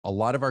a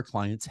lot of our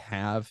clients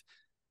have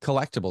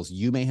collectibles.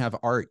 You may have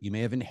art. You may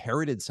have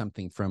inherited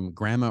something from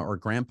grandma or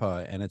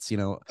grandpa, and it's,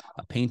 a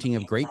painting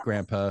of great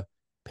grandpa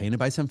painted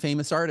by some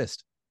famous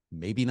artist.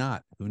 Maybe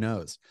not. Who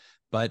knows?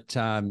 But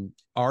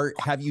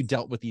have you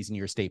dealt with these in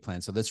your estate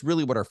plan? So that's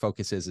really what our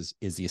focus is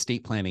the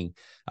estate planning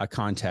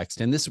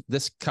context. And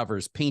this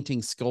covers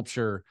painting,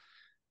 sculpture,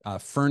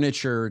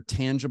 furniture,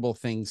 tangible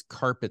things,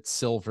 carpet,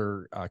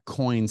 silver,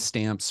 coins,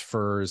 stamps,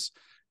 furs,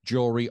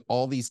 jewelry,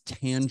 all these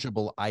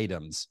tangible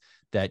items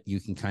that you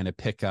can kind of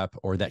pick up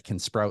or that can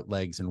sprout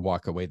legs and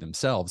walk away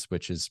themselves,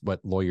 which is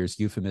what lawyers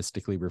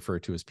euphemistically refer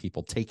to as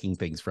people taking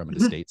things from an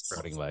estate,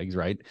 sprouting legs,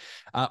 right?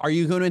 Are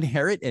you going to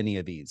inherit any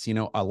of these?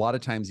 A lot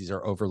of times these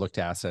are overlooked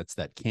assets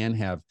that can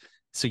have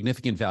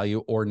significant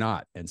value or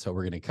not. And so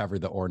we're going to cover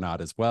the or not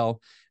as well.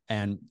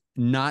 And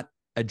not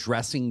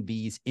addressing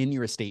these in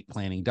your estate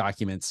planning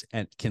documents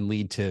and can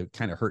lead to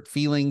kind of hurt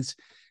feelings.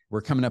 We're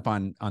coming up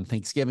on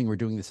Thanksgiving. We're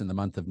doing this in the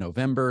month of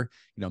November.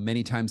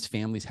 Many times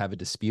families have a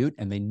dispute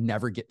and they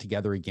never get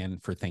together again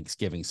for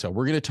Thanksgiving. So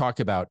we're going to talk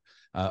about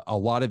a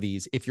lot of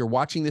these. If you're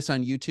watching this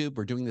on YouTube,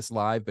 we're doing this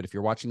live, but if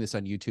you're watching this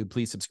on YouTube,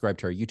 please subscribe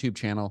to our YouTube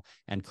channel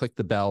and click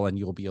the bell and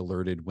you'll be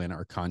alerted when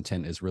our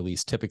content is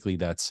released. Typically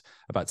that's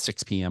about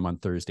 6 p.m. on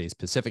Thursdays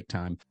Pacific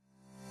time.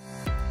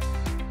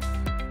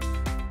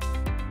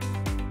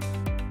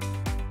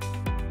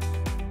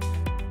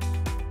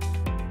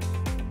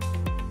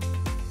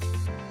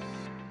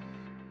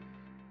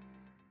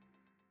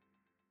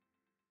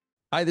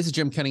 Hi, this is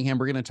Jim Cunningham.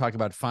 We're going to talk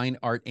about fine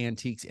art,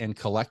 antiques, and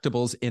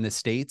collectibles in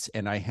estates.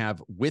 And I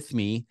have with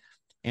me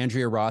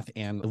Andrea Roth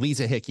and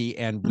Lisa Hickey,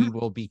 and we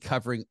will be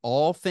covering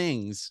all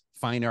things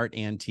fine art,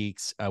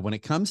 antiques when it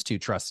comes to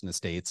trusts and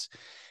estates.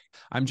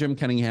 I'm Jim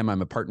Cunningham.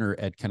 I'm a partner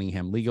at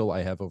Cunningham Legal.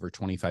 I have over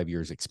 25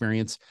 years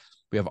experience.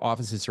 We have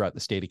offices throughout the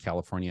state of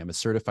California. I'm a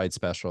certified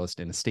specialist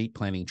in estate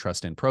planning,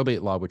 trust, and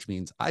probate law, which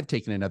means I've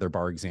taken another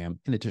bar exam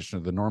in addition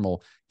to the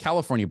normal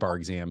California bar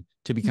exam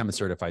to become a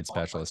certified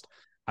specialist.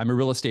 I'm a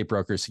real estate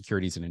broker,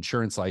 securities and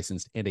insurance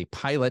licensed, and a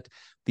pilot.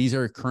 These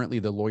are currently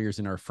the lawyers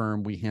in our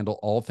firm. We handle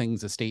all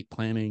things estate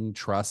planning,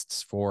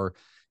 trusts for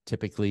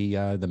typically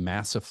the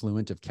mass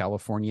affluent of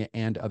California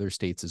and other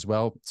states as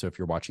well. So if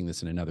you're watching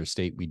this in another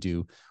state, we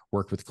do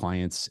work with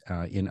clients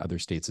in other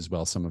states as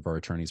well. Some of our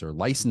attorneys are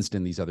licensed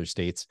in these other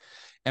states.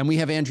 And we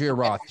have Andrea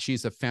Roth.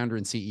 She's the founder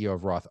and CEO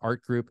of Roth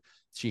Art Group.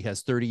 She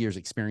has 30 years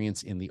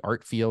experience in the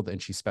art field,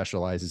 and she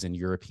specializes in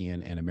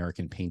European and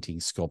American painting,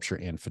 sculpture,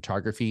 and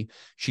photography.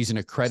 She's an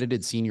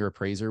accredited senior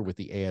appraiser with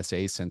the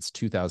ASA since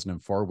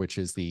 2004, which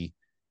is the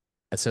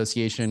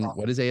association.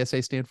 What does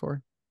ASA stand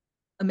for?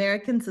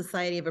 American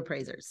Society of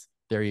Appraisers.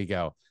 There you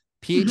go.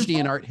 PhD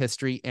in art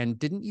history. And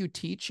didn't you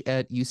teach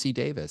at UC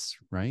Davis,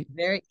 right?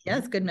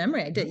 Yes, good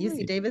memory. I did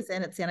UC Davis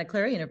and at Santa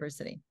Clara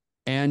University.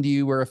 And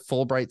you were a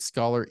Fulbright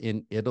scholar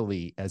in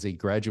Italy as a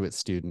graduate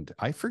student.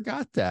 I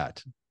forgot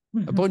that.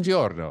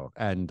 Buongiorno,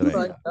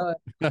 Andrea.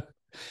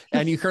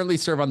 And you currently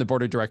serve on the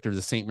board of directors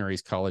of St.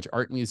 Mary's College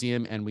Art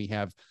Museum. And we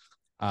have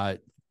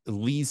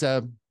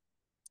Lisa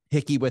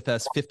Hickey with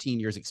us,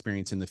 15 years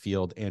experience in the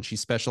field, and she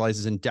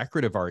specializes in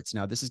decorative arts.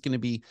 Now, this is going to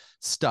be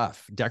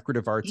stuff.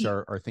 Decorative arts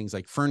are things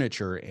like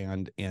furniture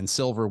and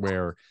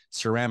silverware,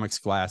 ceramics,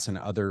 glass, and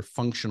other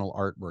functional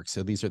artwork.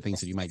 So these are things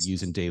that you might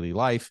use in daily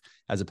life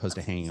as opposed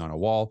to hanging on a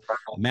wall.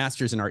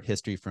 Master's in art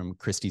history from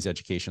Christie's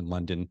Education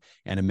London,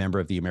 and a member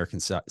of the American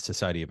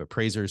Society of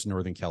Appraisers,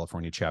 Northern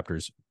California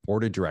chapter's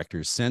board of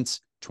directors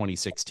since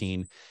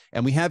 2016.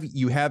 And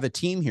you have a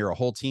team here, a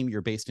whole team.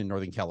 You're based in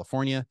Northern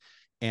California,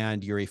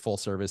 and you're a full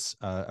service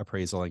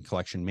appraisal and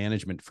collection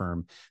management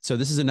firm. So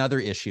this is another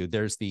issue.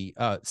 There's the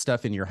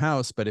stuff in your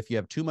house, but if you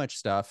have too much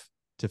stuff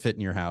to fit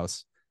in your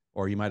house,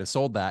 or you might have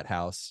sold that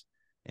house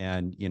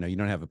and you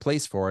don't have a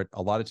place for it,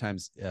 a lot of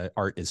times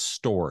art is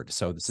stored.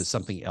 So this is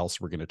something else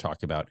we're going to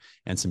talk about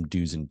and some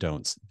do's and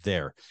don'ts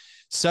there.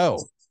 So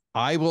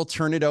I will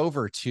turn it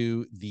over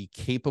to the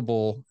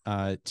capable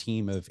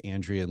team of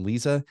Andrea and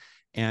Lisa.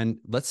 And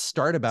let's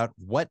start about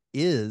what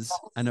is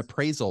an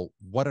appraisal?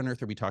 What on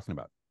earth are we talking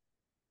about?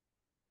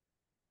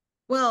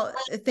 Well,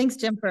 thanks,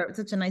 Jim, for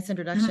such a nice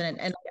introduction.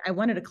 And I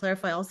wanted to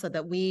clarify also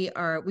that we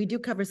do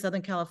cover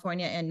Southern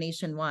California and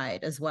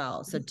nationwide as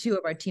well. So 2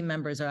 of our team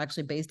members are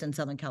actually based in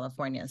Southern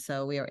California.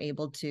 So we are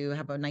able to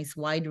have a nice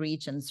wide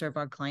reach and serve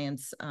our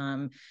clients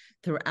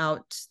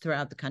throughout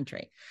the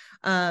country.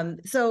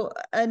 So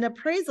an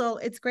appraisal,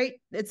 it's great.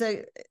 It's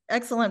an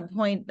excellent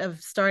point of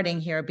starting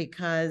here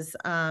because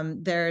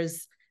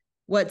there's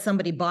what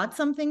somebody bought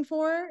something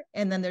for,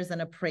 and then there's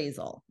an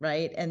appraisal,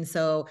 right? And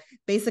so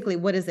basically,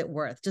 what is it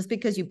worth? Just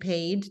because you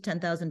paid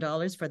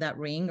 $10,000 for that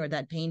ring or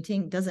that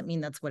painting doesn't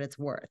mean that's what it's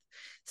worth.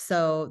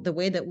 So the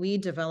way that we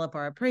develop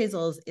our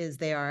appraisals is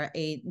they are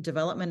a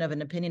development of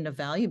an opinion of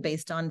value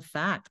based on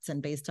facts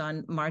and based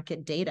on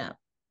market data.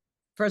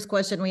 First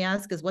question we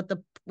ask is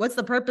what's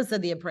the purpose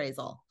of the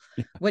appraisal?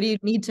 What do you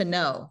need to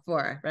know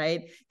for,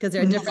 right? Because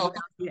there are different,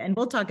 and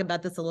we'll talk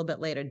about this a little bit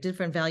later,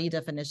 different value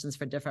definitions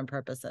for different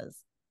purposes.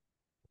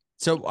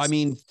 So, I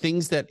mean,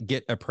 things that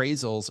get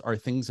appraisals are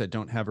things that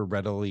don't have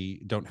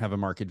a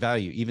market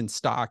value. Even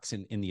stocks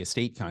in the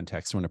estate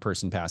context, when a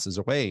person passes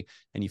away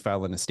and you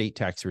file an estate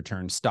tax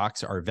return,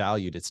 stocks are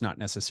valued. It's not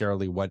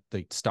necessarily what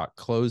the stock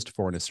closed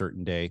for in a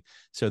certain day.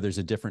 So there's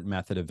a different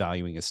method of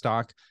valuing a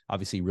stock.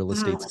 Obviously, real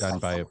estate's done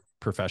by a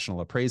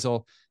professional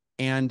appraisal.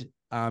 And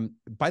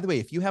by the way,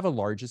 if you have a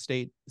large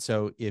estate,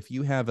 so if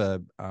you have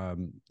in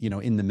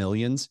the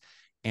millions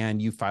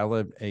and you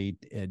file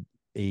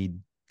a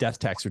death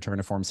tax return,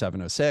 a Form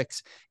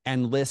 706,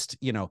 and list,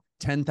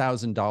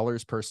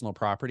 $10,000 personal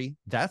property,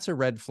 that's a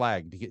red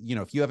flag.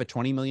 If you have a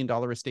 $20 million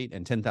estate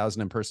and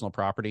 $10,000 in personal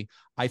property,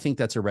 I think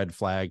that's a red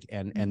flag.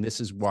 And this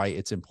is why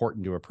it's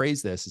important to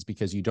appraise this, is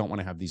because you don't want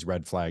to have these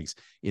red flags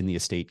in the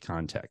estate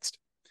context.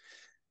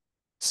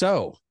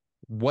 So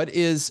what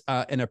is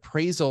an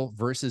appraisal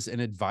versus an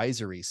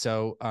advisory?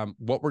 So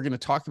what we're going to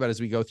talk about as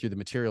we go through the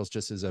materials,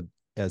 just as a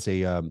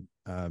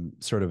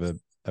sort of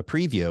a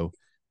preview,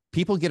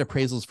 people get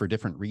appraisals for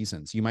different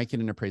reasons. You might get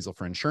an appraisal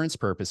for insurance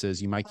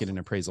purposes. You might get an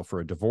appraisal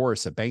for a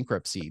divorce, a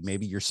bankruptcy.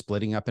 Maybe you're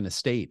splitting up an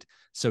estate.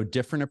 So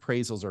different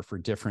appraisals are for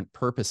different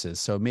purposes.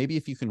 So maybe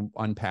if you can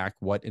unpack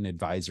what an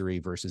advisory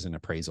versus an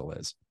appraisal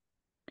is.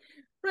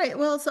 Right.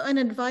 Well, so an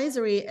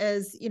advisory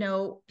is,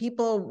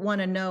 people want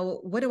to know,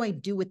 what do I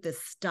do with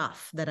this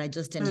stuff that I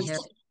just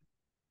inherited?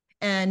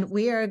 And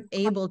we are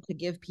able to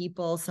give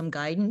people some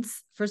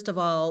guidance. First of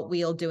all,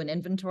 we'll do an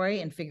inventory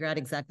and figure out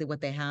exactly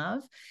what they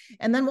have.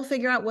 And then we'll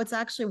figure out what's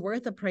actually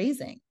worth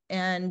appraising.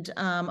 And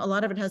a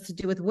lot of it has to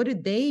do with, what do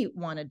they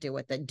want to do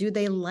with it? Do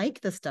they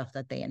like the stuff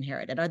that they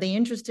inherited? Are they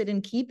interested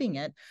in keeping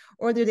it,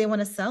 or do they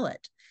want to sell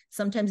it?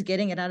 Sometimes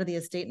getting it out of the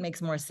estate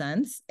makes more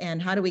sense. And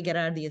how do we get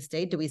out of the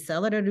estate? Do we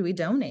sell it or do we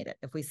donate it?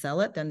 If we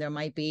sell it, then there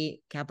might be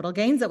capital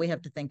gains that we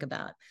have to think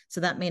about.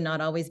 So that may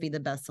not always be the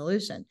best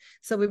solution.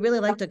 So we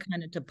really like to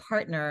to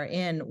partner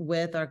in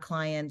with our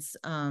clients,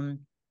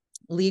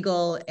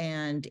 legal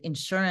and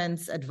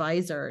insurance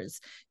advisors,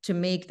 to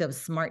make those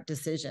smart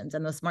decisions.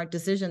 And those smart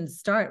decisions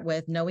start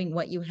with knowing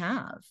what you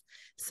have.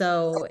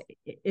 So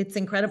it's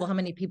incredible how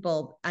many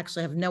people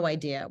actually have no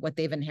idea what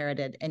they've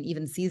inherited, and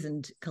even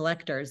seasoned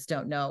collectors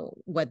don't know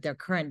what their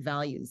current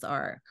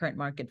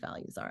market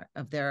values are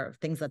of their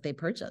things that they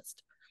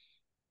purchased.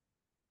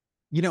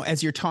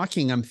 As you're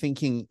talking, I'm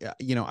thinking,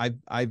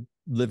 I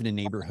live in a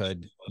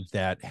neighborhood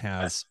that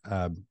has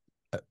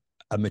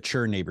a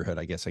mature neighborhood,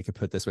 I guess I could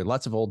put it this way,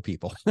 lots of old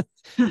people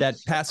that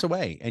pass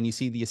away, and you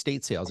see the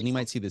estate sales, and you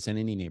might see this in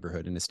any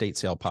neighborhood. An estate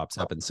sale pops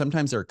up, and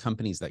sometimes there are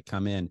companies that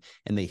come in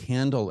and they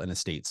handle an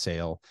estate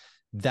sale.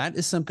 That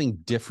is something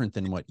different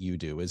than what you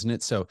do, isn't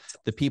it? So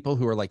the people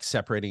who are like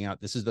separating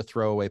out, this is the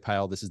throwaway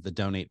pile, this is the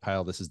donate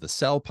pile, this is the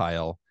sell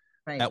pile.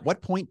 Right. At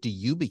what point do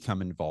you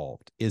become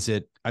involved?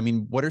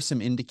 What are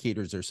some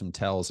indicators or some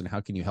tells, and how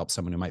can you help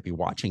someone who might be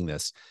watching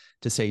this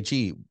to say,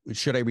 gee,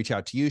 should I reach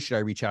out to you? Should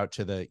I reach out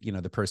to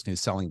the person who's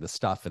selling the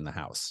stuff in the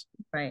house?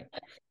 Right.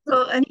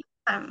 Well,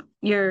 anytime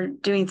you're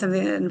doing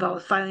something that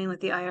involves filing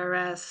with the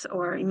IRS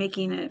or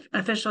making an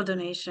official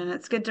donation,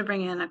 it's good to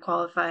bring in a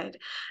qualified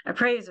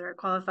appraiser,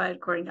 qualified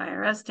according to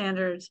IRS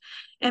standards,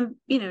 and,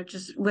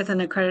 just with an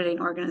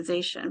accrediting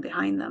organization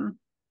behind them.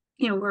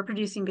 We're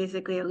producing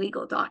basically a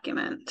legal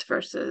document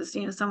versus,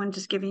 someone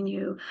just giving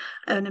you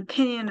an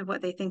opinion of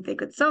what they think they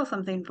could sell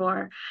something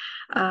for.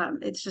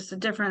 It's just a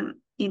different,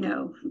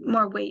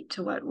 more weight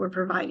to what we're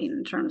providing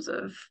in terms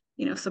of,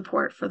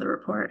 support for the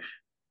report.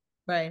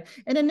 Right.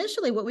 And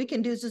initially what we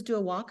can do is just do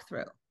a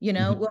walkthrough,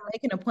 we'll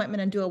make an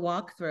appointment and do a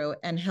walkthrough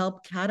and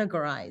help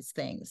categorize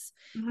things.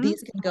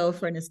 These can go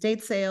for an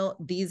estate sale.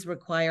 These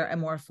require a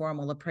more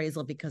formal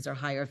appraisal because they're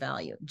higher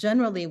value.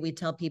 Generally, we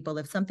tell people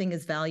if something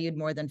is valued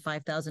more than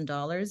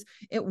 $5,000,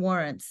 it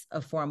warrants a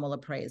formal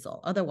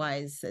appraisal.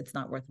 Otherwise, it's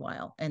not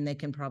worthwhile. And they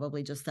can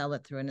probably just sell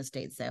it through an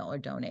estate sale or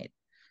donate.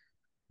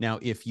 Now,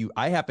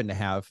 I happen to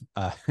have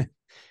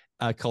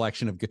a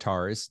collection of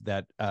guitars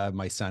that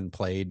my son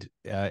played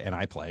and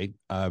I played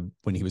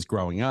when he was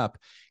growing up,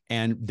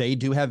 and they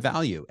do have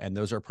value, and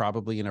those are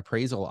probably an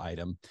appraisal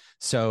item.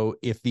 So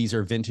if these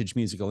are vintage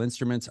musical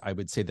instruments, I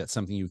would say that's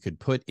something you could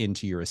put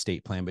into your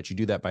estate plan, but you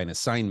do that by an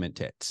assignment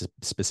to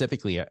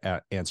specifically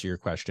answer your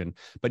question.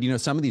 But,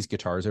 some of these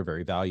guitars are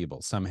very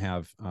valuable. Some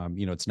have,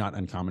 it's not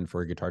uncommon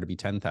for a guitar to be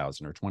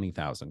 10,000 or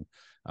 20,000.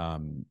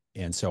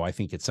 And so I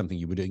think it's something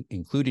you would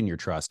include in your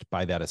trust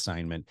by that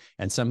assignment,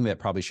 and something that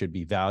probably should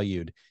be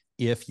valued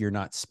if you're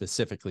not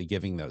specifically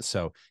giving those.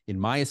 So in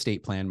my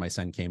estate plan, my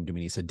son came to me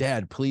and he said,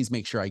 Dad, please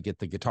make sure I get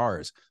the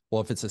guitars.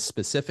 Well, if it's a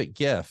specific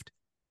gift,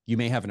 you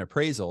may have an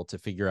appraisal to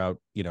figure out,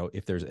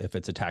 if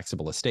it's a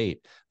taxable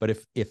estate. But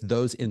if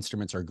those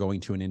instruments are going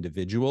to an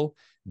individual,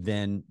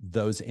 then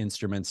those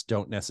instruments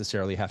don't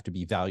necessarily have to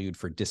be valued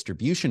for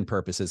distribution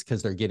purposes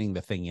because they're getting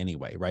the thing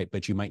anyway, right?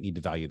 But you might need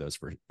to value those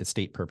for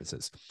estate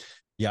purposes.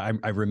 Yeah,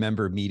 I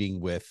remember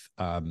meeting with,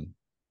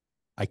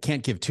 I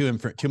can't give too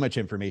much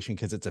information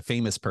because it's a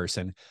famous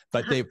person,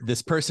 but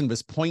this person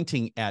was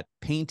pointing at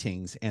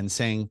paintings and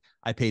saying,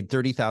 I paid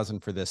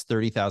 30,000 for this,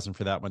 30,000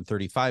 for that one,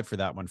 35 for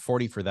that one,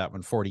 40 for that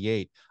one,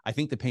 48. I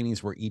think the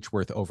paintings were each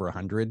worth over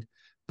 100,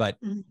 But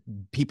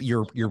people,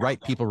 you're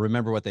right. People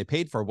remember what they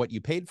paid for. What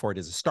you paid for it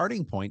is a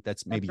starting point.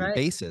 That's maybe your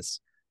basis,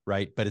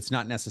 right? But it's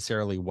not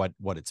necessarily what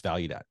it's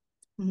valued at.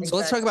 So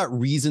let's talk about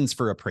reasons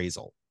for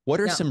appraisal.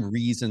 What are some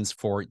reasons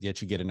for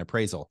that you get an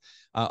appraisal?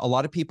 A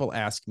lot of people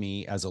ask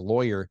me as a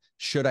lawyer,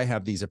 should I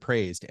have these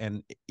appraised?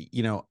 And,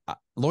 you know,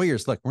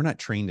 lawyers, look, we're not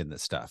trained in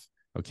this stuff.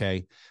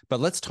 Okay. But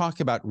let's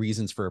talk about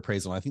reasons for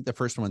appraisal. I think the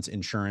first one's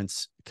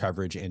insurance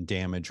coverage and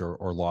damage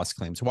or loss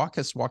claims. Walk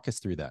us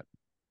through that.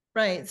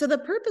 Right. So the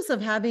purpose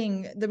of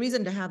the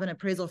reason to have an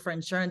appraisal for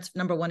insurance,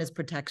 number one, is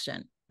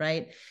protection,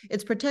 right?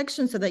 It's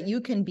protection so that you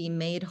can be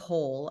made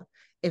whole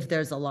if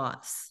there's a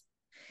loss.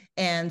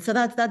 And so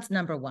that's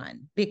number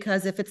one,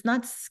 because if it's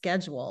not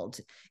scheduled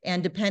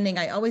and depending,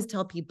 I always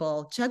tell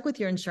people, check with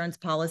your insurance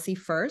policy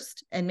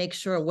first and make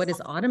sure what is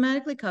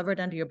automatically covered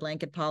under your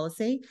blanket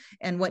policy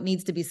and what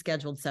needs to be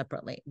scheduled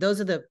separately.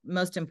 Those are the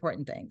most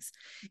important things.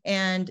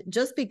 And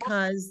just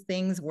because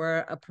things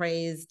were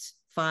appraised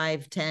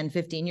 5, 10,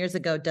 15 years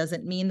ago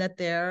doesn't mean that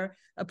they're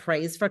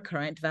appraised for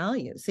current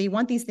value. So you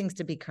want these things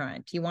to be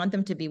current. You want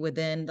them to be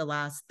within the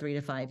last 3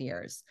 to 5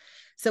 years.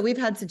 So we've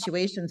had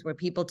situations where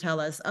people tell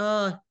us,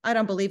 oh, I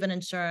don't believe in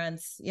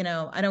insurance. You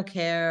know, I don't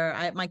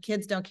care. My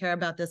kids don't care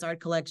about this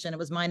art collection. It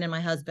was mine and my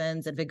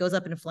husband's. If it goes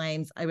up in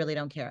flames, I really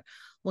don't care.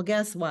 Well,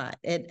 guess what?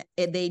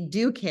 They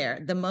do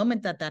care. The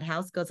moment that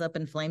house goes up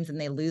in flames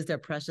and they lose their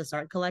precious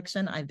art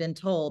collection, I've been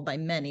told by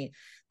many,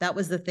 that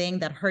was the thing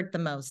that hurt the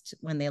most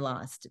when they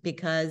lost,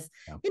 because,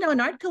 you know, an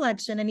art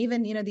collection and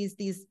even, you know,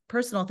 these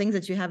personal things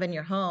that you have in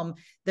your home,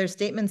 there's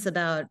statements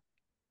about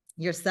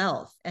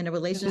yourself and a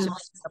relationship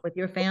with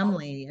your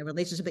family, a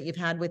relationship that you've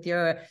had with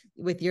your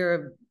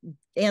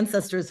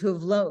ancestors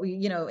who've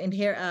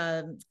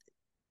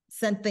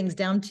sent things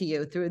down to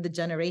you through the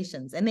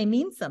generations, and they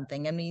mean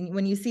something. I mean,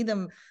 when you see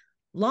them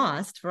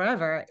lost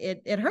forever,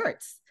 it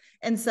hurts.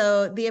 And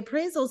so the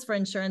appraisals for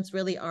insurance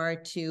really are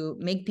to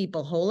make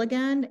people whole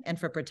again and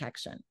for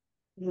protection.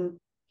 Mm-hmm.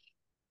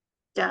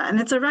 Yeah,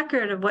 and it's a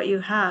record of what you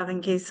have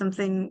in case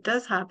something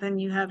does happen.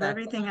 You have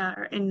everything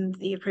in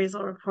the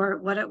appraisal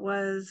report, what it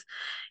was,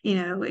 you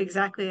know,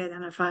 exactly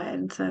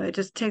identified. So it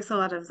just takes a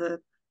lot of the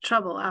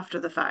trouble after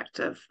the fact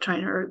of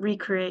trying to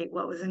recreate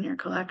what was in your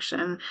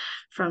collection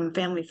from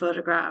family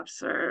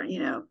photographs or, you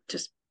know,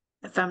 just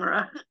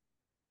ephemera.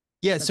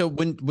 Yeah. So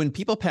when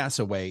people pass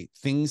away,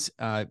 things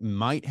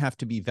might have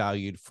to be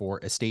valued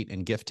for estate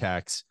and gift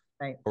tax.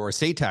 Right. Or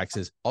estate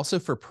taxes, also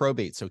for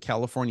probate. So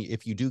California,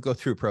 if you do go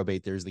through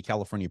probate, there's the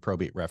California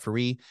probate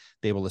referee.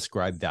 They will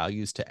ascribe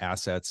values to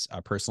assets,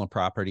 personal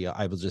property.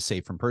 I will just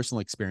say from personal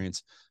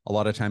experience, a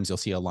lot of times you'll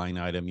see a line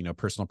item, you know,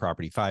 personal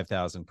property,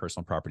 5,000,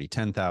 personal property,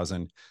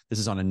 10,000. This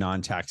is on a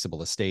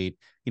non-taxable estate.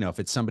 You know, if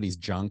it's somebody's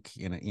junk,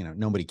 you know,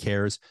 nobody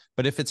cares.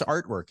 But if it's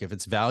artwork, if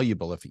it's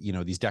valuable, if, you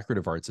know, these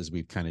decorative arts, as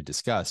we've kind of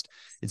discussed,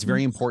 it's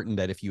very important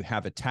that if you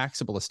have a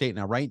taxable estate.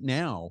 Now, right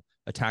now,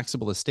 a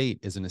taxable estate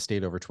is an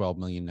estate over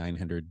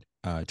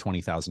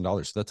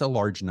 $12,920,000. So that's a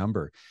large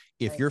number.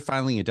 If you're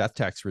filing a death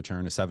tax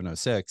return, a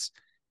 706,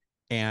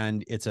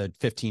 and it's a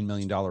 $15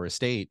 million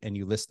estate and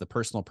you list the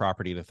personal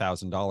property at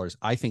 $1,000,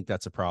 I think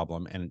that's a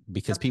problem. And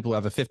because people who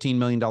have a $15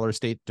 million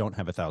estate don't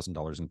have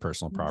 $1,000 in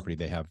personal property,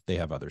 they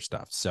have other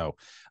stuff. So,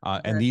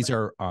 and these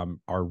are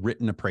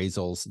written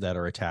appraisals that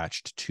are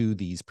attached to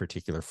these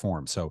particular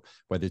forms. So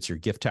whether it's your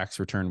gift tax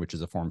return, which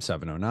is a form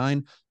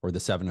 709, or the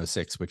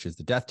 706, which is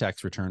the death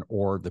tax return,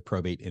 or the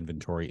probate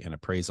inventory and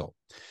appraisal.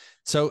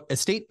 So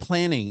estate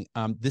planning,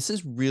 this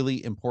is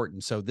really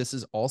important. So this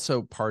is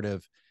also part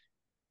of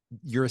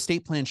your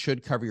estate plan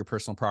should cover your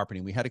personal property.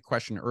 And we had a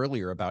question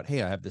earlier about,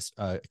 hey, I have this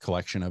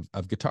collection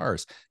of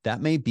guitars. That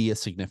may be a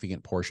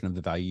significant portion of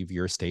the value of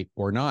your estate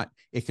or not.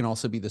 It can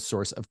also be the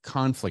source of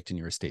conflict in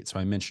your estate. So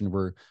I mentioned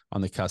we're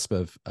on the cusp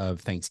of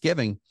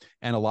Thanksgiving,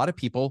 and a lot of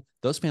people,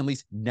 those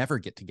families never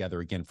get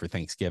together again for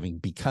Thanksgiving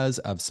because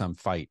of some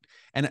fight.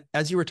 And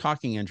as you were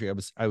talking, Andrea,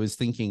 I was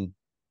thinking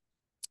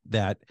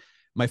that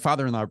my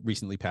father-in-law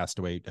recently passed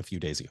away a few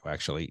days ago,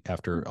 actually,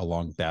 after a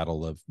long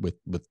battle with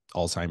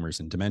Alzheimer's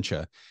and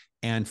dementia.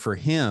 And for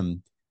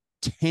him,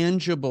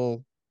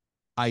 tangible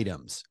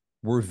items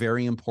were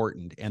very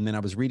important. And then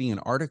I was reading an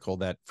article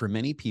that for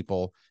many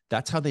people,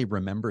 that's how they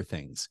remember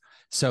things.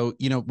 So,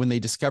 you know, when they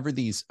discover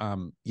these,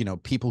 you know,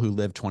 people who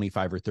lived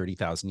 25 or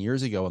 30,000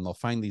 years ago, and they'll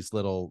find these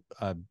little,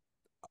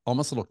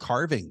 almost little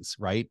carvings,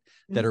 right,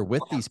 that are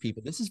with these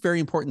people. This is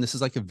very important. This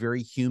is like a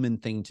very human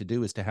thing to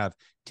do, is to have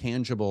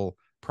tangible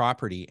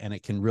property, and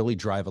it can really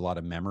drive a lot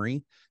of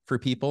memory for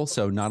people.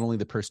 So not only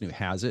the person who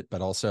has it,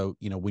 but also,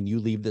 you know, when you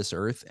leave this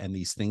earth and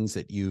these things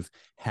that you've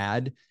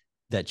had,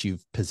 that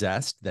you've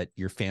possessed, that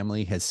your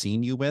family has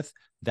seen you with,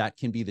 that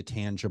can be the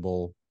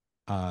tangible,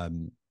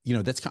 you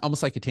know, that's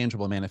almost like a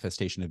tangible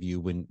manifestation of you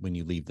when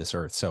you leave this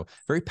earth. So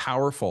very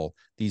powerful.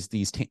 These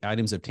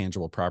items of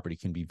tangible property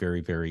can be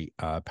very, very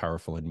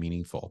powerful and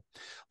meaningful.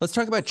 Let's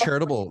talk about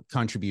charitable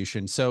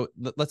contribution. So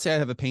let's say I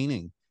have a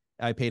painting.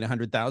 I paid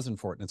 $100,000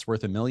 for it and it's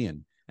worth $1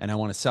 million, and I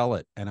want to sell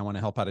it and I want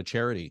to help out a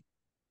charity.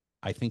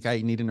 I think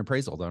I need an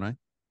appraisal, don't I?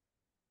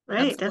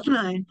 Right. Absolutely.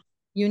 Definitely.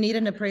 You need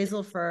an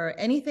appraisal for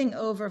anything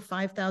over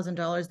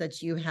 $5,000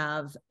 that you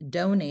have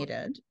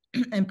donated,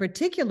 and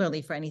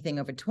particularly for anything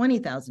over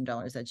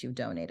 $20,000 that you've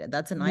donated.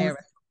 That's an IRS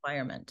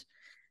requirement.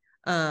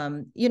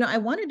 You know, I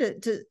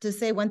wanted to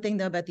say one thing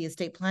though about the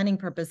estate planning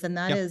purpose, and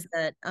that is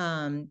that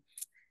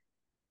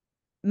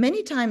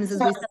many times, as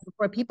we said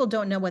before, people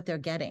don't know what they're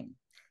getting.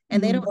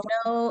 And they don't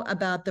know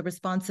about the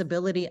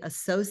responsibility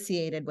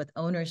associated with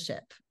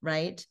ownership,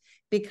 right?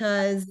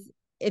 Because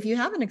if you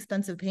have an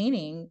expensive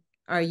painting,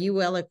 are you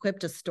well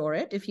equipped to store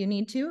it if you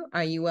need to?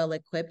 Are you well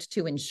equipped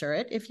to insure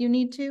it if you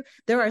need to?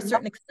 There are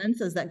certain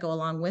expenses that go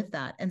along with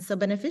that. And so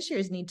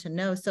beneficiaries need to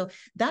know. So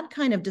that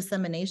kind of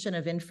dissemination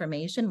of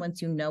information,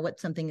 once you know what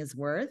something is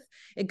worth,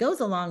 it goes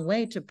a long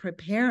way to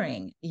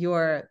preparing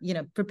your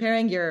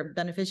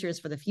beneficiaries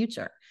for the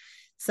future.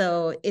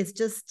 So it's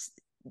just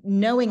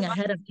knowing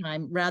ahead of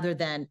time rather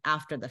than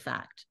after the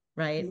fact,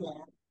 right?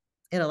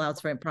 It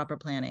allows for proper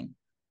planning.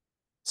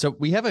 So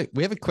we have a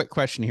quick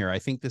question here. I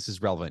think this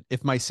is relevant.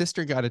 If my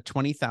sister got a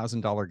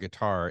 $20,000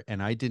 guitar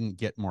and I didn't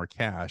get more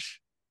cash,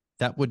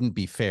 that wouldn't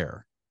be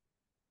fair.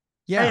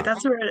 Yeah, right,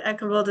 that's where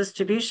equitable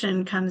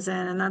distribution comes in.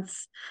 And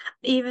that's,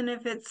 even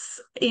if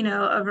it's, you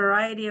know, a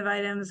variety of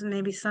items,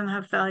 maybe some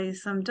have value,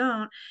 some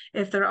don't,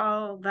 if they're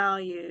all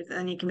valued,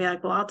 then you can be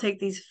like, well, I'll take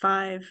these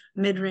 5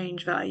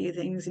 mid-range value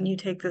things and you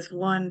take this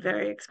one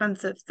very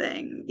expensive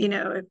thing. You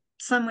know,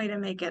 some way to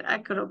make it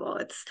equitable.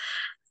 It's,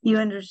 you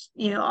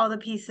know, all the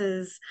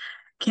pieces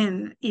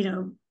can, you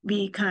know,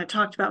 be kind of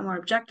talked about more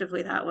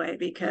objectively that way,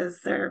 because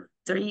they're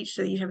each,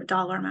 so you have a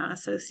dollar amount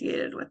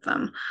associated with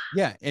them.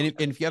 Yeah. And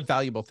if you have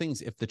valuable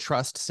things, if the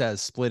trust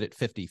says split it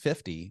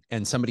 50-50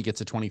 and somebody gets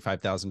a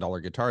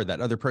 $25,000 guitar, that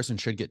other person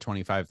should get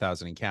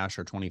 $25,000 in cash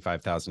or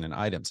 $25,000 in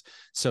items.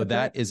 So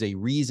that is a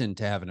reason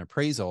to have an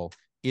appraisal,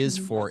 is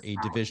for a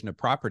division of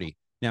property.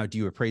 Now, do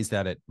you appraise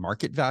that at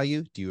market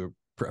value? Do you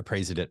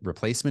appraise it at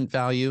replacement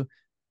value?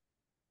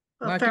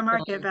 Well, fair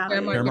market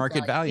value. Fair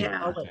market value.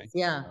 Yeah. Always, Okay.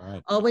 yeah.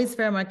 Right. Always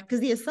fair market. Because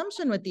the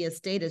assumption with the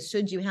estate is,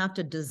 should you have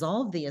to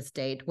dissolve the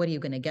estate, what are you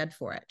going to get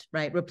for it,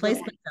 right?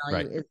 Replacement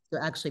value is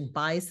to actually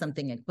buy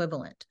something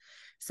equivalent.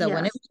 So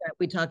whenever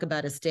we talk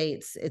about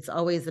estates, it's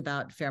always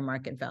about fair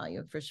market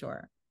value for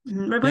sure.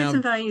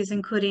 Replacement values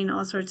including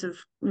all sorts of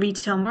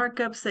retail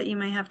markups that you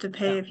may have to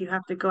pay if you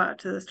have to go out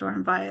to the store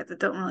and buy it, that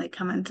don't really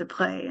come into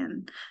play.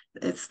 And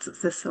it's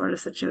this sort of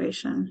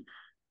situation.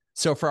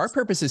 So for our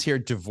purposes here,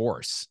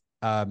 divorce.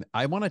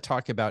 I want to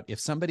talk about if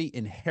somebody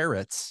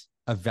inherits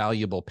a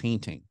valuable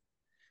painting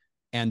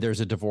and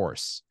there's a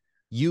divorce,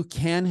 you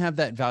can have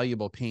that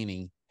valuable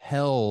painting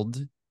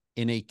held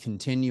in a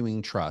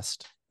continuing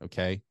trust.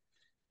 Okay.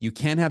 You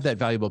can have that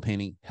valuable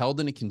painting held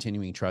in a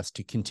continuing trust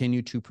to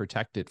continue to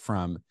protect it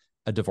from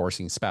a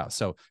divorcing spouse.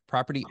 So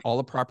property, all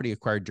the property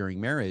acquired during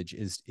marriage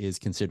is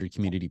considered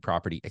community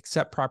property,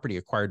 except property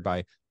acquired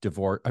by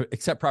divorce,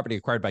 except property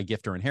acquired by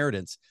gift or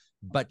inheritance.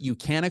 But you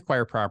can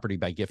acquire property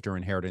by gift or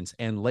inheritance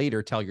and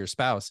later tell your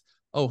spouse,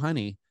 oh,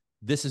 honey,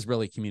 this is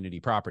really community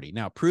property.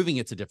 Now, proving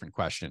it's a different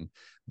question,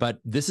 but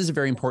this is a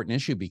very important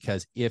issue,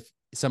 because if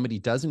somebody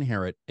does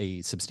inherit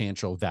a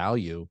substantial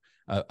value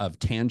of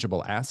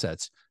tangible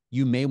assets,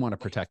 you may want to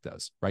protect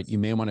those, right? You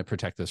may want to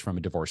protect those from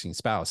a divorcing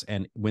spouse.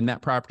 And when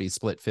that property is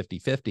split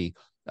 50-50,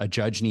 a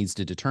judge needs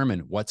to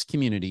determine what's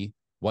community,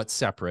 what's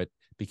separate,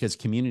 because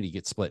community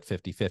gets split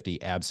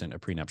 50-50 absent a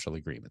prenuptial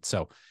agreement.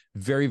 So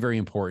very, very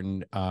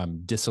important.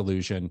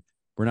 Dissolution.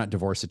 We're not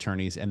divorce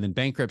attorneys. And then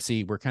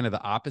bankruptcy, we're kind of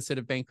the opposite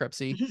of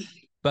bankruptcy.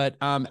 But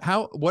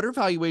what are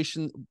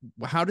valuation?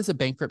 How does a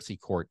bankruptcy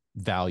court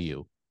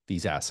value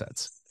these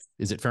assets?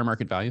 Is it fair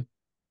market value?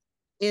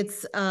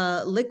 It's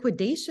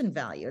liquidation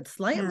value. It's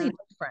slightly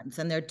different.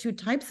 And there are 2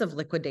 types of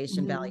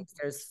liquidation values.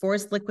 There's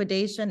forced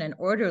liquidation and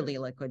orderly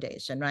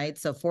liquidation, right?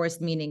 So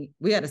forced meaning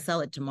we got to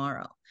sell it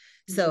tomorrow.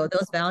 So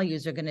those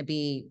values are going to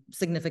be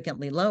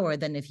significantly lower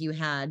than if you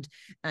had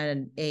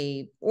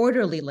a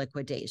orderly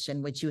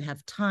liquidation, which you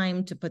have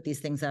time to put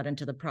these things out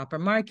into the proper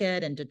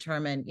market and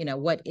determine, you know,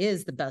 what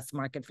is the best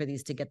market for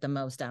these to get the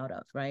most out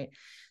of, right?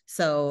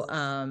 So,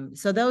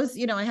 so those,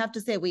 you know, I have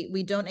to say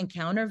we don't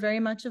encounter very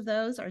much of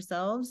those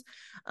ourselves,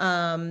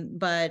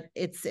 but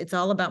it's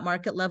all about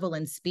market level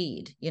and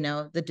speed, you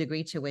know, the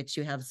degree to which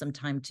you have some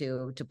time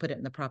to put it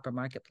in the proper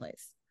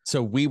marketplace.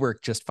 So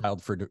WeWork just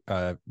filed for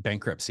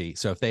bankruptcy.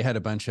 So if they had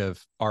a bunch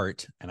of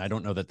art, and I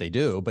don't know that they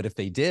do, but if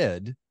they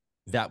did,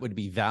 that would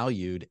be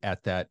valued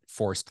at that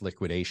forced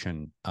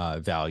liquidation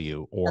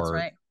value. Or that's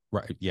right.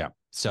 Right. Yeah.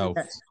 So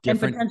and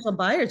potential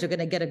buyers are going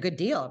to get a good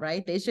deal,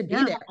 right? They should be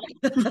there.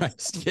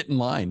 Right. Get in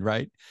line,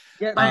 right?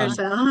 Buy or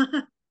sell.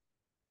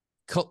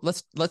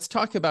 Let's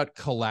talk about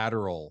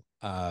collateral.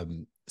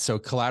 So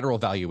collateral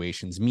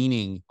valuations,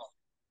 meaning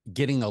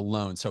getting a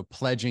loan, so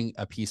pledging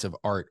a piece of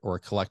art or a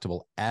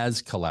collectible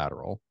as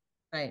collateral.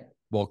 Right.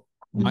 Well,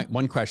 my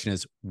one question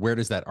is, where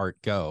does that art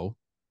go?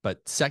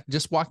 But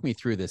just walk me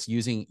through this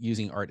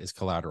using art as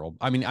collateral.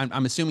 I mean,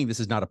 I'm assuming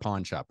this is not a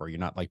pawn shop, or you're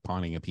not like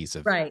pawning a piece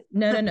of right.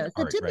 No. So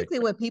art, typically,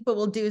 what people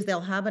will do is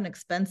they'll have an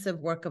expensive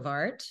work of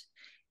art,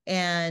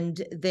 and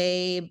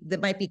they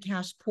might be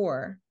cash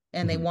poor.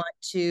 and they want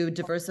to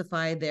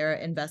diversify their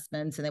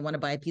investments, and they want to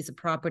buy a piece of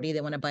property,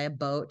 they want to buy a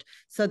boat.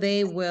 So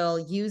they will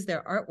use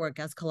their artwork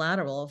as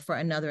collateral for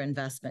another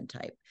investment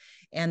type.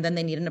 And then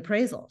they need an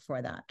appraisal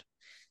for that.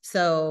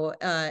 So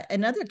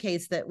another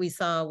case that we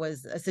saw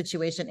was a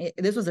situation,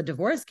 this was a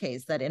divorce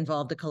case that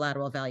involved a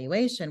collateral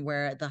valuation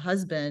where the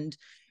husband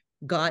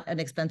got an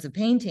expensive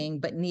painting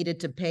but needed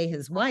to pay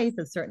his wife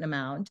a certain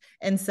amount.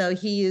 And so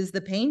he used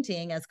the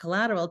painting as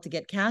collateral to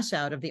get cash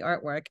out of the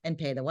artwork and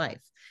pay the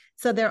wife.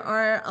 So there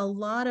are a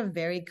lot of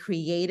very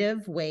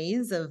creative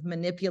ways of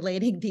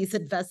manipulating these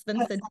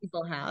investments that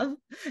people have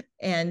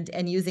and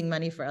using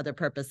money for other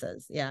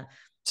purposes. Yeah.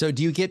 So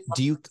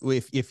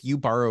if you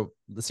borrow,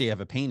 let's say you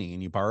have a painting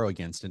and you borrow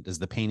against it, does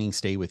the painting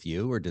stay with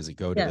you or does it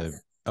go to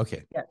the,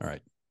 okay. Yes. All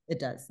right. It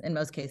does. In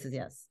most cases.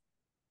 Yes.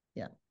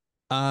 Yeah.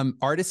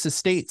 Artists'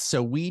 estates.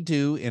 So we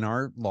do in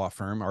our law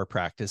firm, our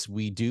practice,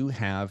 we do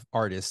have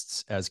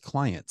artists as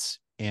clients.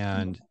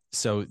 And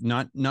so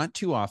not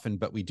too often,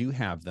 but we do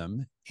have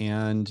them.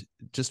 And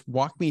just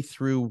walk me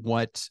through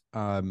what,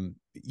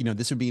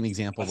 this would be an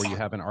example where you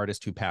have an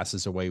artist who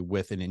passes away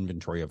with an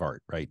inventory of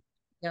art, right?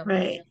 Yep.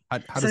 Right.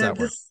 How does that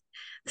work?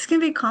 This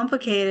can be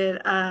complicated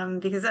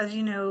because, as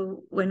you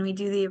know, when we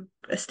do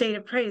the estate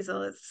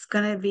appraisal, it's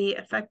going to be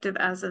effective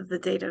as of the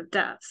date of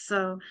death.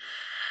 So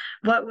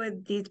what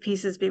would these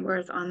pieces be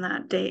worth on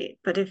that date?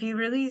 But if you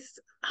release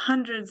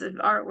hundreds of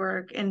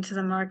artwork into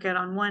the market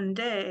on one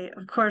day,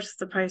 of course,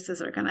 the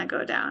prices are going to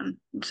go down,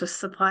 just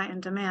supply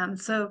and demand.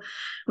 So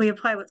we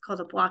apply what's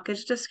called a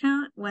blockage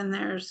discount when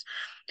there's,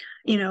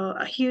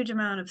 a huge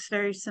amount of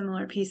very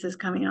similar pieces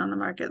coming on the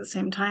market at the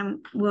same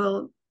time.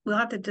 We'll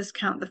have to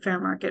discount the fair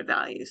market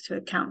values to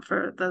account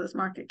for those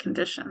market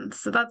conditions.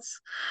 So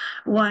that's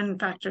one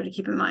factor to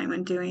keep in mind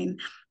when doing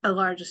a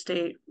large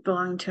estate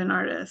belonging to an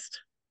artist.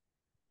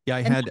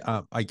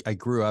 Yeah, I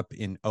grew up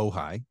in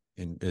Ojai,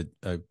 in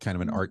a kind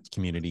of an art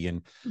community,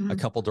 and a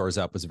couple doors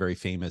up was a very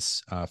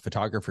famous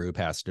photographer who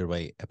passed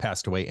away,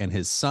 and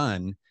his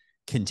son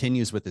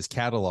continues with his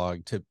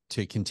catalog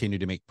to continue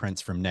to make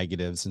prints from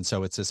negatives. And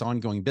so it's this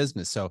ongoing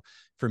business. So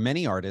for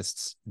many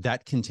artists,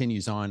 that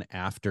continues on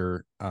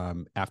after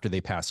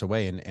they pass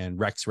away. And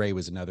Rex Ray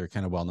was another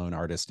kind of well-known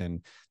artist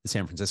in the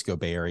San Francisco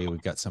Bay Area.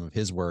 We've got some of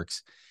his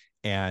works,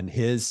 and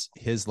his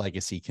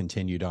legacy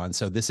continued on.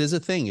 So this is a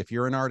thing. If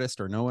you're an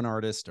artist or know an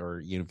artist, or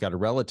you've got a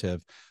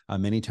relative,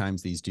 many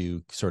times these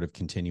do sort of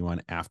continue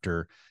on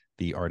after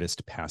the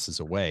artist passes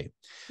away.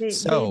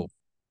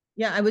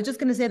 Yeah, I was just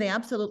going to say they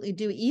absolutely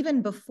do,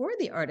 even before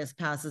the artist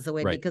passes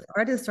away, right? Because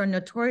artists are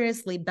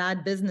notoriously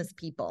bad business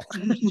people,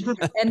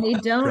 and they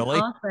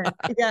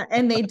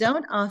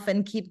don't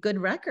often keep good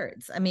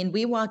records. I mean,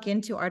 we walk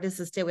into artists'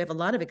 estate. We have a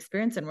lot of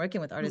experience in working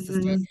with artists'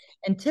 estate,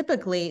 and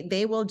typically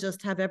they will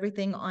just have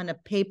everything on a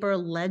paper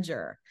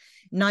ledger,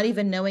 not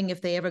even knowing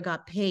if they ever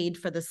got paid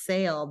for the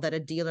sale that a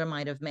dealer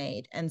might have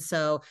made. And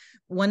so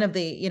one of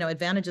the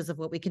advantages of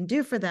what we can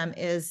do for them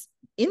is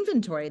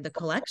inventory the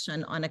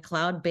collection on a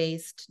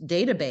cloud-based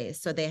database.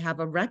 So they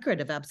have a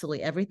record of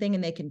absolutely everything,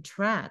 and they can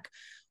track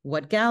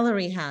what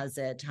gallery has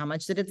it, how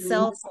much did it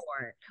sell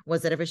for,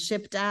 was it ever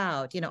shipped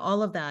out,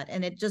 all of that.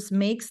 And it just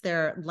makes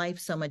their life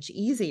so much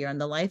easier,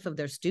 and the life of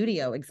their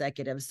studio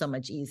executives so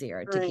much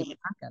easier to keep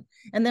track of.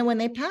 And then when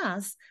they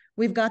pass,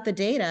 we've got the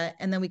data,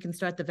 and then we can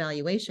start the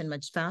valuation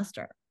much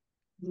faster.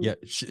 Yeah,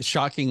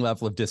 shocking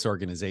level of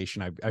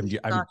disorganization.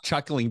 I'm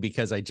chuckling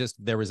because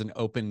there was an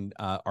open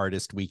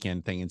artist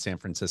weekend thing in San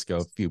Francisco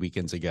a few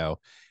weekends ago,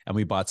 and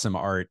we bought some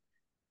art,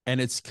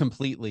 and it's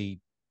completely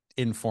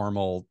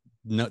informal.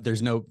 No,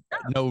 there's no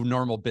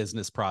normal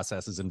business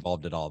processes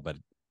involved at all. But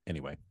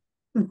anyway,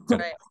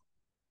 right.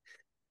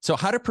 So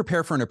how to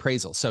prepare for an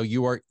appraisal? So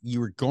you are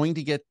going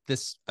to get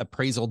this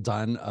appraisal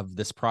done of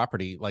this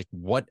property. Like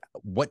what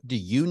do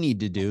you need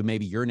to do?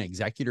 Maybe you're an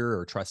executor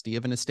or trustee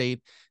of an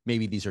estate.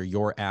 Maybe these are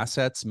your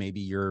assets. Maybe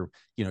you're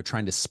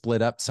trying to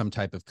split up some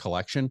type of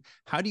collection.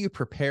 How do you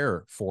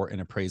prepare for an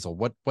appraisal?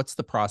 What's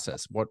the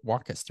process?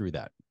 Walk us through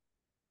that.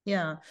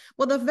 Yeah.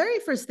 Well, the very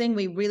first thing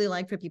we really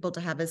like for people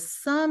to have is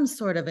some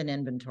sort of an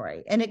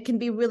inventory, and it can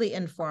be really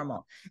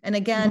informal. And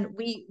again,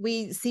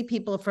 we see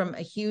people from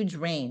a huge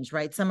range,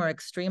 right? Some are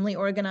extremely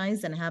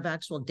organized and have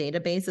actual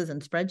databases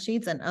and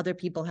spreadsheets, and other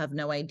people have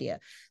no idea.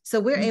 So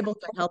we're able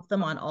to help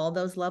them on all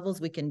those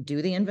levels. We can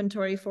do the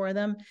inventory for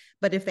them,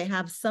 but if they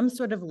have some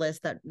sort of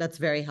list, that's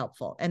very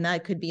helpful. And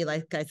that could be,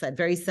 like I said,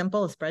 very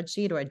simple, a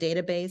spreadsheet or a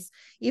database.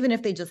 Even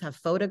if they just have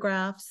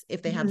photographs,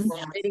 if they have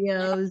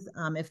videos,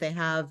 if they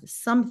have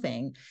something,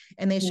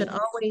 and they should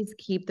always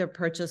keep their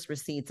purchase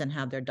receipts and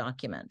have their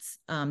documents.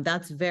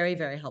 That's very,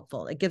 very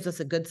helpful. It gives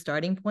us a good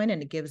starting point,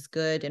 and it gives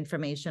good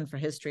information for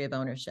history of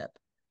ownership.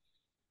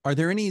 Are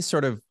there any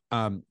sort of,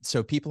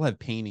 so people have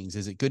paintings,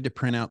 is it good to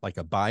print out like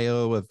a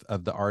bio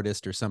of the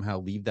artist, or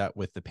somehow leave that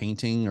with the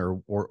painting,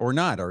 or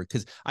not? Or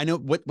because I know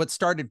what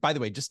started, by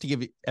the way, just to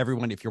give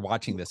everyone, if you're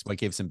watching this, what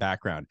gave some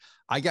background,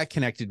 I got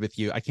connected with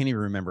you. I can't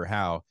even remember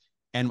how.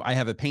 and I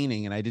have a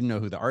painting and I didn't know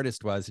who the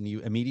artist was. And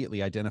you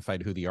immediately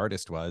identified who the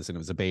artist was. And it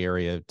was a Bay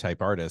Area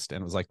type artist.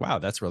 And it was like, wow,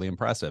 that's really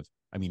impressive.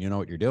 I mean, you know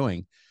what you're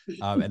doing.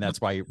 And that's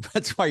why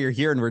you're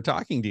here and we're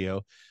talking to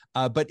you.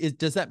 But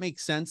does that make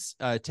sense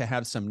to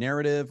have some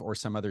narrative or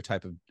some other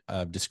type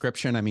of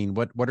description? I mean,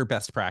 what are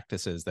best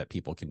practices that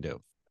people can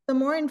do? The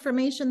more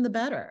information, the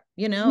better,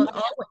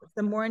 always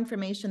the more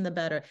information, the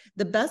better.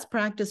 The best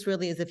practice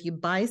really is if you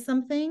buy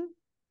something,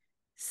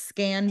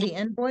 scan the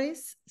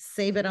invoice,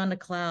 save it on the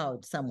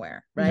cloud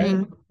somewhere,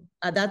 right?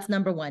 That's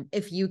number one.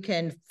 If you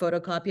can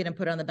photocopy it and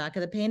put it on the back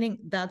of the painting,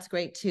 that's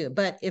great too.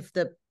 But if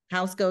the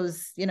house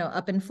goes,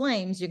 up in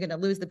flames, you're going to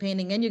lose the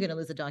painting and you're going to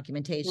lose the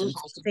documentation.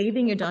 So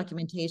saving your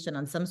documentation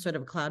on some sort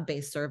of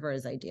cloud-based server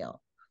is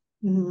ideal.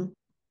 And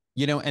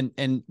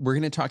we're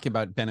going to talk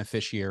about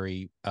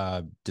beneficiary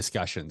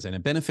discussions. And a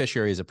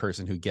beneficiary is a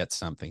person who gets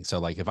something. So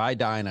like if I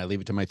die and I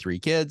leave it to my 3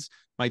 kids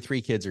are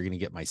going to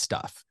get my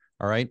stuff.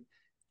 All right.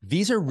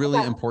 These are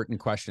really important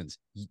questions.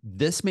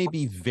 This may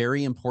be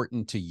very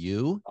important to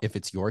you if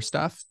it's your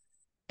stuff.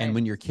 And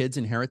when your kids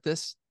inherit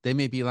this, they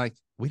may be like,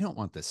 we don't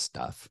want this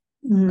stuff.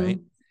 Right.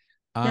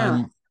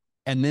 And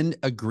then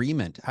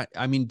agreement.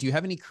 I mean, do you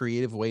have any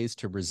creative ways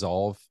to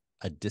resolve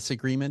a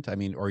disagreement? I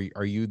mean, or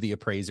are you the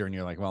appraiser and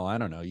you're like, well, I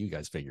don't know, you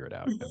guys figure it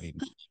out. I mean,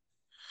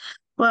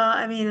 well,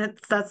 I mean,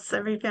 that's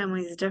every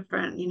family is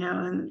different,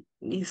 and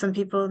some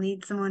people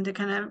need someone to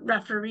kind of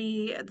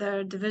referee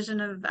their division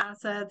of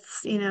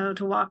assets, to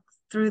walk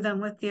through them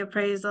with the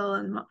appraisal,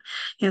 and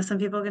some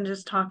people can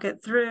just talk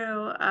it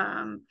through.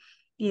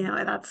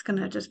 That's going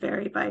to just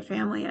vary by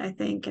family, I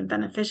think, and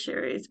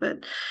beneficiaries.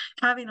 But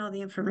having all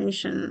the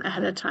information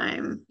ahead of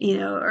time,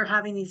 or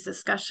having these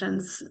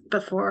discussions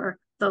before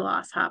the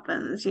loss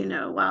happens,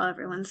 while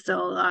everyone's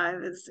still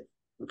alive, is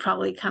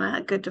probably kind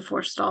of good to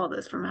forestall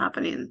this from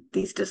happening,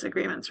 these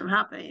disagreements from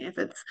happening. If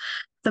it's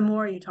the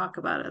more you talk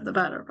about it, the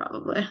better,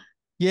 probably.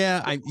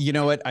 Yeah, you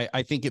know what?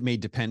 I think it may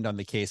depend on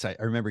the case. I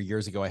remember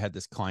years ago, I had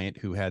this client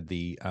who had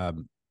the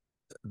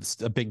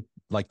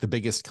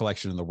biggest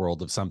collection in the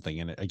world of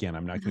something. And again,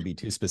 I'm not going to be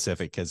too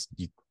specific because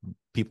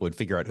people would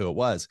figure out who it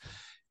was.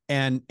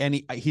 And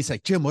he's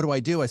like, Jim, what do I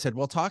do? I said,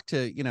 well, talk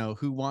to,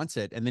 who wants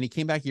it. And then he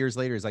came back years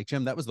later. He's like,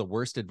 Jim, that was the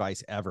worst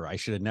advice ever. I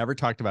should have never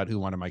talked about who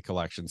wanted my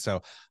collection.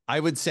 So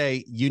I would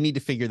say you need to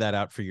figure that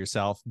out for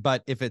yourself.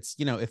 But if it's,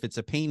 if it's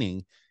a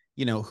painting,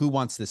 who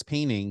wants this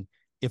painting?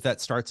 If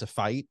that starts a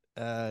fight,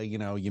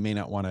 you may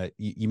not want to,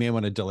 you may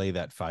want to delay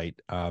that fight.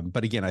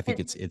 But again, I think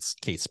it's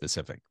case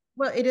specific.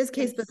 Well, it is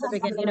case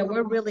specific, and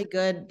we're really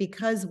good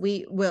because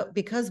we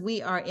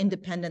are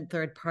independent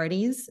third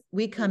parties.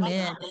 We come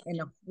in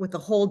with a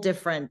whole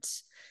different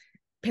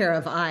pair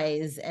of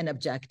eyes and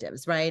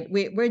objectives, right?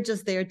 We're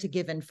just there to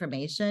give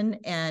information,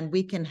 and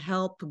we can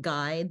help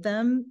guide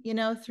them,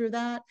 through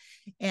that.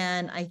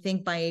 And I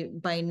think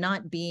by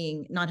not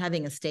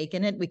having a stake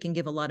in it, we can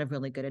give a lot of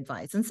really good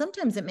advice. And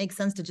sometimes it makes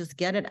sense to just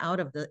get it out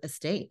of the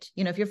estate.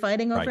 If you're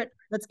fighting over it,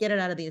 let's get it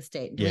out of the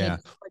estate. Do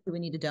we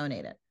need to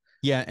donate it?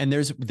 Yeah. And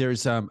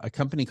there's a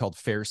company called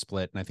Fair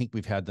Split, and I think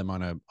we've had them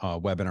on a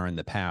webinar in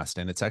the past,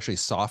 and it's actually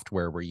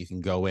software where you can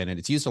go in, and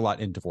it's used a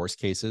lot in divorce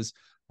cases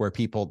where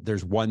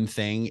there's one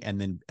thing, and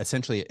then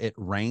essentially it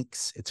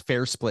ranks, it's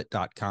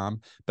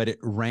fairsplit.com, but it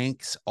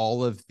ranks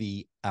all of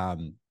the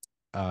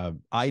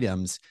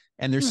items,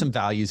 and there's some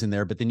values in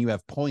there, but then you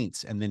have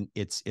points, and then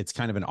it's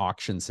kind of an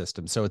auction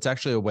system. So it's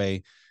actually a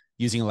way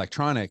using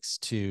electronics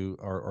to,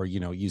 or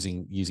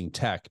using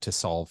tech to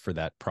solve for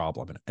that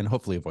problem and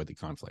hopefully avoid the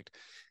conflict.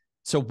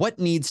 So what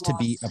needs to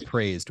be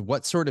appraised?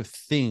 What sort of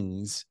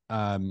things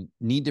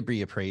need to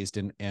be appraised,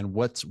 and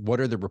what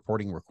are the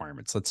reporting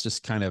requirements? Let's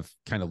just kind of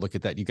look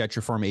at that. You got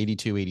your form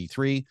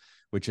 8283,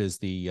 which is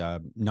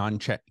the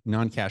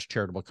non-cash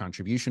charitable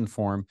contribution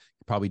form.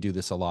 You probably do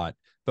this a lot,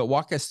 but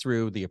walk us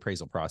through the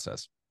appraisal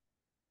process.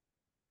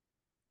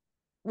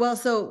 Well,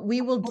 so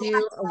we will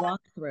do a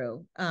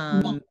walkthrough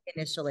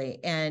initially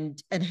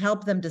and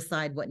help them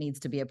decide what needs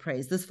to be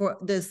appraised. This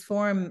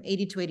form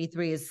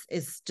 8283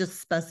 is just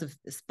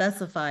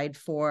specified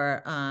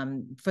for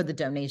the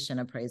donation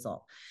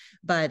appraisal.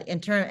 But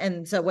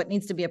so what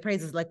needs to be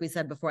appraised is, like we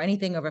said before,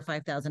 anything over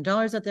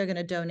 $5,000 that they're going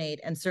to donate,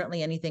 and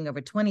certainly anything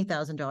over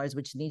 $20,000,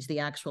 which needs the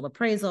actual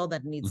appraisal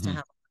that needs to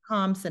have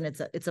comps, and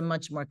it's a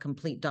much more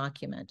complete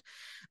document.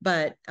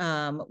 But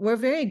we're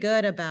very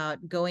good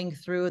about going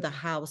through the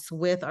house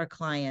with our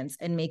clients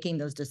and making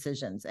those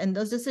decisions. And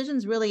those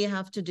decisions really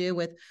have to do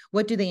with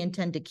what do they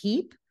intend to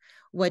keep?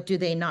 What do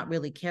they not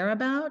really care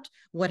about?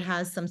 What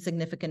has some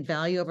significant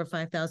value over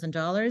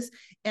 $5,000?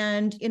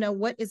 And,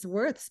 what is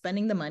worth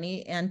spending the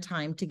money and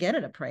time to get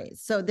it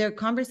appraised? So their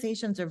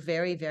conversations are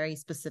very, very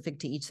specific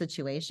to each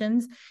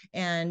situations.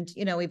 And,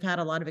 we've had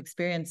a lot of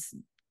experience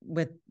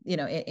with,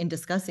 in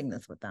discussing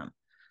this with them.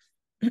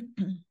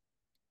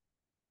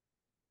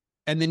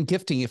 And then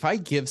gifting, if I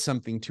give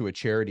something to a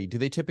charity, do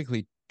they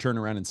typically turn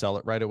around and sell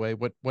it right away?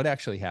 What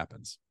actually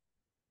happens?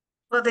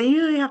 Well, they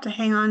usually have to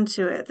hang on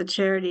to it. The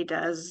charity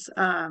does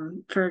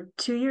for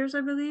 2 years,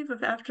 I believe,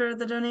 after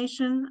the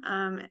donation,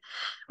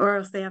 or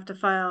else they have to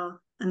file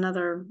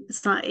another,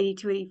 it's not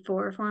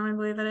 8284 form, I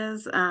believe it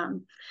is.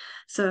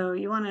 So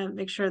you want to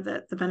make sure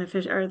that the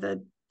beneficiary or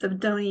the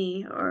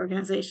donee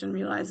organization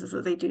realizes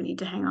that they do need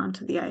to hang on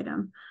to the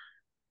item.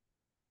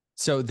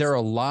 So there are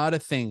a lot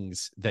of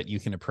things that you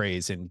can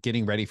appraise. And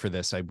getting ready for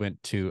this, I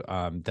went to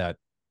that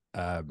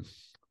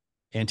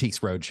Antiques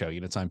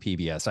Roadshow. It's on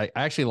PBS. I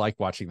actually like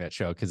watching that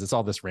show because it's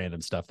all this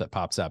random stuff that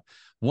pops up.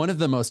 One of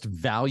the most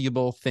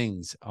valuable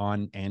things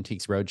on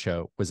Antiques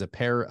Roadshow was a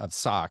pair of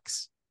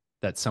socks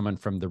that someone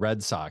from the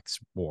Red Sox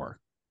wore.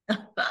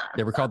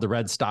 They were called the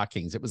Red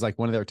Stockings. It was like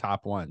one of their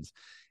top ones.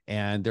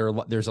 And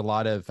there's a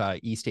lot of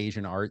East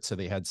Asian art. So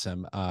they had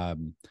some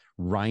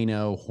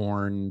rhino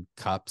horn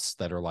cups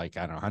that are like,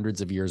 I don't know,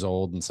 hundreds of years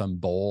old, and some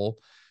bowl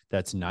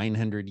that's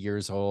 900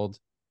 years old.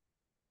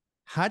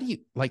 How do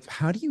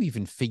you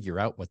even figure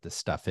out what this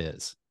stuff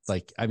is?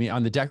 Like, I mean,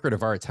 on the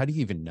decorative arts, how do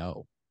you even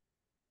know?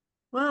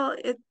 Well,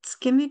 it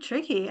can be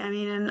tricky. I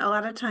mean, and a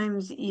lot of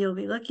times you'll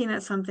be looking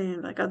at something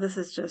and like, oh, this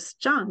is just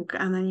junk.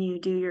 And then you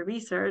do your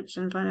research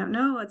and find out,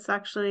 no, it's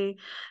actually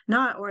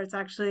not, or it's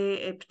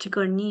actually a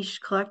particular niche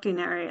collecting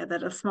area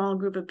that a small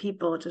group of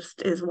people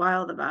just is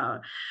wild about.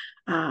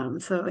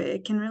 So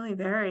it can really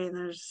vary. And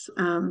there's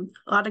a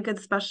lot of good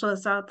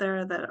specialists out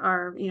there that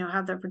are,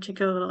 have their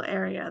particular little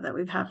area that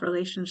we've had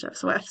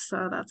relationships with.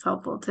 So that's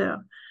helpful too.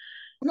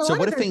 So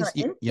what if things, our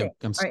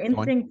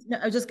instinct, no,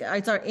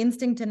 it's our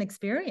instinct and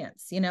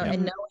experience,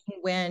 and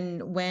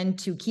knowing when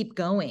to keep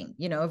going,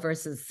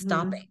 versus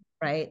stopping.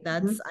 Right.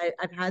 That's,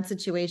 I've had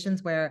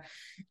situations where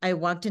I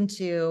walked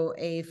into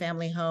a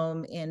family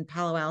home in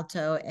Palo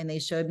Alto and they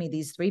showed me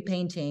these 3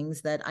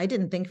 paintings that I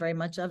didn't think very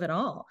much of at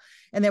all.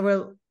 And they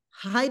were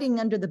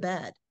hiding under the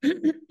bed.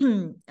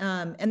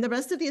 And the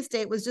rest of the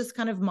estate was just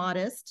kind of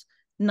modest,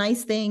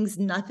 nice things,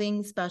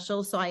 nothing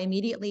special. So I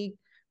immediately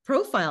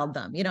profiled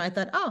them. I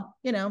thought,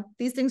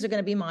 these things are going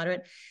to be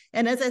moderate.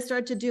 And as I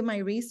started to do my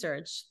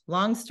research,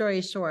 long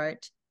story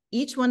short,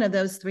 each one of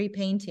those 3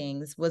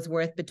 paintings was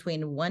worth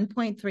between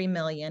 1.3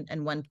 million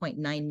and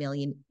 1.9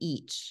 million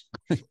each.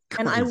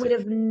 And I would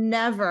have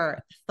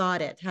never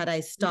thought it had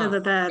I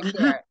stopped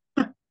there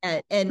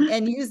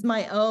and used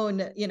my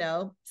own,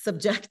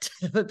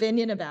 subjective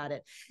opinion about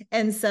it.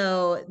 And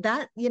so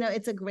that,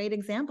 it's a great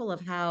example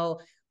of how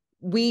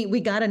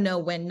we got to know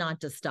when not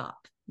to stop.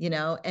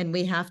 And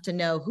we have to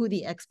know who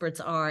the experts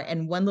are.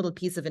 And one little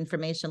piece of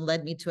information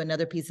led me to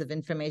another piece of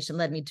information,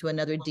 led me to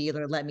another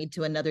dealer, led me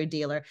to another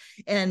dealer.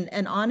 And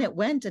on it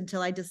went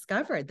until I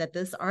discovered that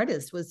this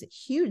artist was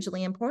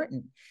hugely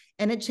important.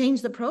 And it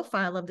changed the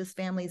profile of this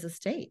family's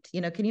estate.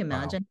 Can you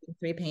imagine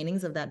 3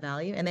 paintings of that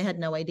value? And they had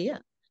no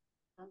idea.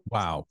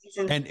 Wow.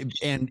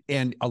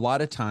 And a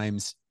lot of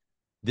times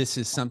this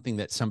is something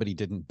that somebody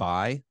didn't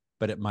buy,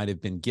 but it might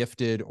have been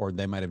gifted, or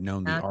they might have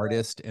known the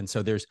artist. And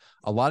so there's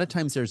a lot of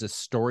times there's a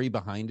story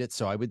behind it.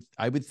 So I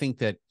would think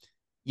that,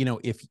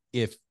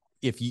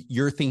 if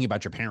you're thinking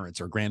about your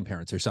parents or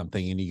grandparents or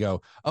something, and you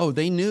go, oh,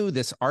 they knew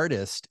this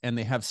artist and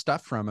they have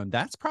stuff from him,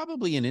 that's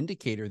probably an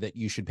indicator that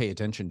you should pay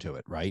attention to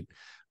it, right?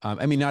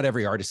 I mean, not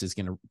every artist is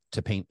going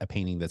to paint a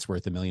painting that's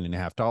worth $1.5 million,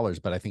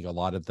 but I think a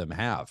lot of them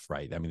have,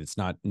 right? I mean, it's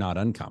not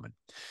uncommon.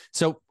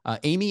 So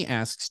Amy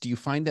asks, do you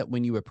find that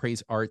when you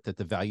appraise art that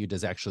the value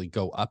does actually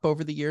go up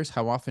over the years?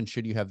 How often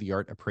should you have the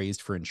art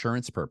appraised for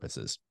insurance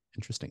purposes?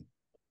 Interesting.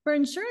 For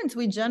insurance,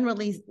 we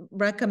generally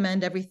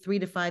recommend every 3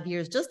 to 5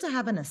 years just to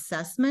have an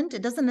assessment.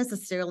 It doesn't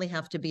necessarily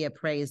have to be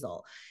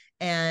appraisal.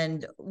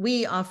 And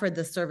we offer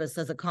this service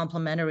as a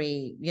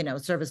complimentary,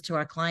 service to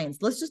our clients.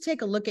 Let's just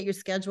take a look at your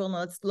schedule and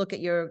let's look at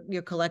your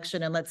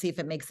collection and let's see if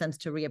it makes sense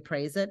to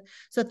reappraise it.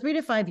 So 3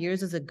 to 5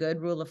 years is a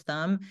good rule of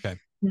thumb. Okay.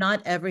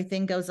 Not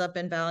everything goes up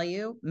in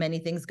value. Many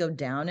things go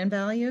down in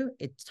value.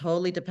 It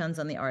totally depends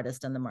on the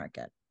artist and the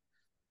market.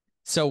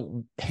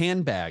 So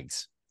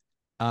handbags.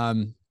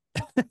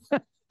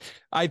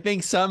 I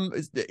think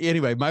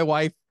anyway, my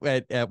wife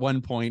at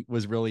one point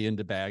was really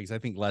into bags. I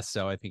think less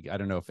so. I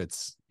don't know if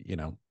it's,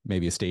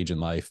 maybe a stage in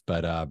life,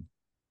 but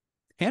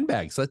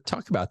handbags, let's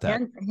talk about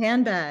that.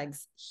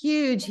 Handbags,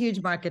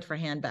 huge market for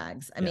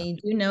handbags. I mean,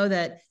 you know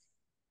that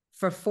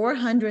for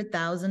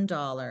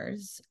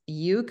 $400,000,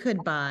 you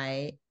could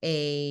buy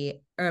a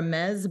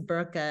Hermes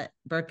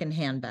Birkin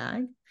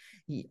handbag,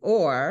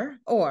 or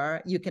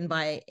you can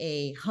buy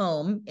a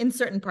home in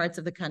certain parts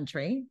of the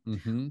country,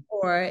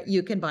 or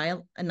you can buy a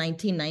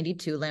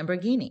 1992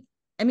 Lamborghini.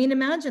 I mean,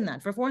 imagine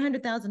that for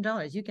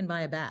 $400,000, you can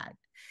buy a bag.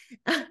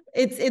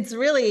 It's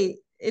really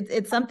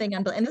something,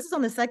 and this is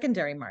on the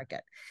secondary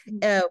market.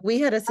 We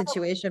had a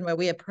situation where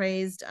we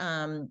appraised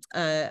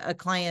a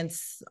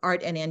client's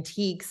art and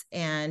antiques,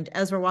 and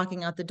as we're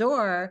walking out the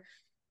door,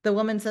 the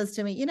woman says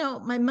to me,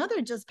 my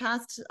mother just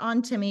passed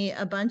on to me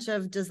a bunch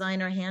of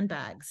designer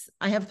handbags.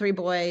 I have 3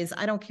 boys.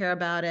 I don't care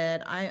about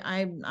it.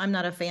 I'm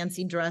not a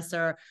fancy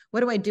dresser. What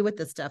do I do with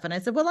this stuff? And I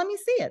said, well, let me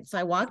see it. So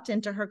I walked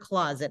into her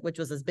closet, which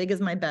was as big as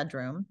my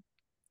bedroom.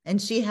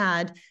 And she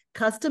had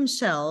custom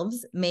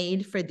shelves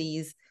made for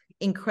these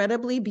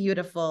incredibly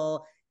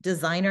beautiful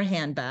designer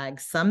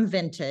handbags, some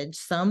vintage,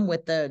 some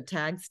with the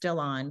tag still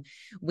on.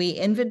 We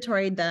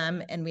inventoried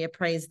them and we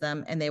appraised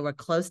them, and they were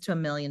close to $1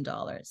 million.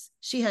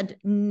 She had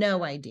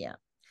no idea.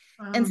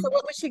 And so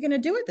what was she going to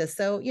do with this?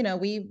 So, you know,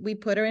 we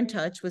put her in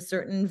touch with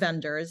certain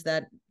vendors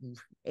that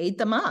ate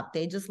them up.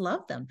 They just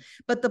loved them.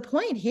 But the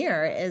point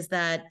here is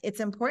that it's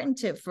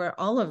important for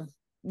all of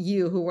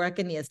you who work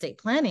in the estate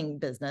planning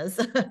business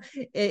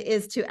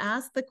is to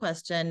ask the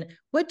question,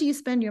 what do you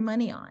spend your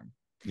money on?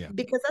 Yeah.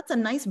 Because that's a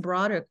nice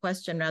broader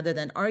question rather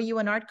than, are you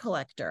an art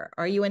collector?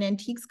 Are you an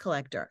antiques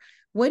collector?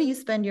 What do you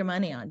spend your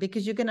money on?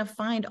 Because you're going to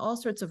find all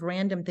sorts of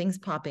random things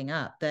popping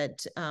up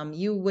that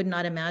you would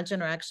not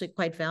imagine are actually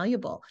quite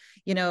valuable.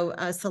 You know,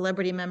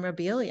 celebrity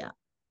memorabilia.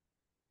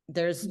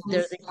 There's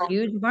a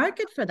huge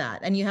market for that.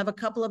 And you have a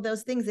couple of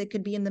those things, it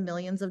could be in the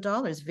millions of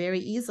dollars very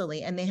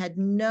easily. And they had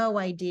no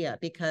idea,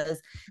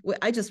 because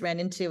I just ran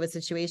into a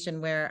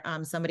situation where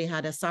somebody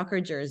had a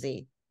soccer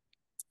jersey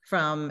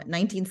from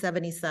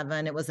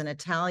 1977. It was an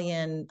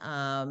Italian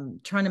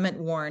tournament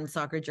worn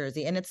soccer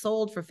jersey, and it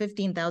sold for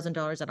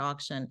 $15,000 at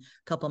auction a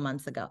couple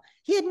months ago.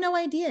 He had no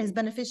idea. His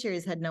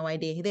beneficiaries had no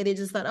idea. They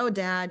just thought, oh,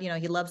 dad, you know,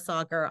 he loves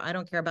soccer. I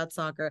don't care about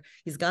soccer.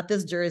 He's got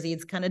this jersey.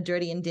 It's kind of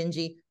dirty and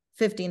dingy.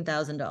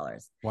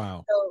 $15,000.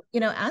 Wow. So, you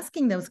know,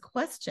 asking those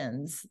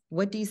questions,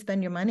 what do you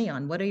spend your money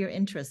on? What are your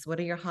interests? What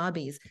are your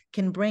hobbies?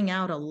 Can bring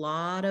out a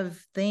lot of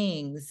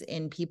things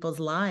in people's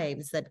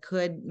lives that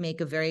could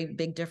make a very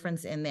big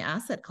difference in the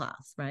asset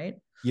class, right?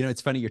 You know, it's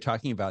funny you're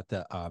talking about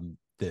the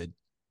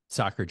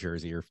soccer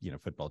jersey, or, you know,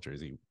 football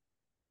jersey.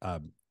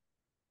 When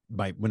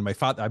my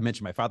father, I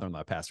mentioned my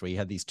father-in-law passed away, he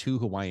had these 2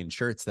 Hawaiian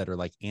shirts that are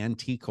like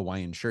antique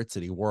Hawaiian shirts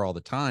that he wore all the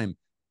time.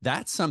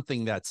 That's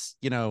something that's,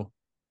 you know,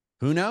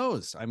 who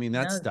knows? I mean,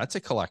 that's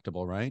a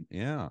collectible, right?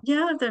 Yeah.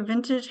 Yeah, they're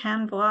vintage,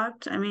 hand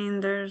blocked. I mean,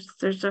 there's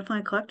definitely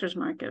a collector's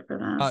market for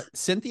that.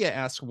 Cynthia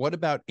asks, what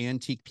about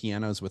antique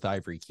pianos with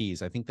ivory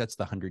keys? I think that's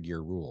the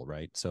 100-year rule,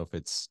 right? So if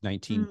it's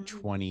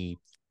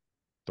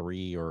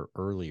 1923 or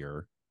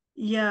earlier.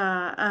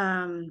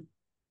 Yeah.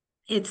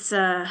 It's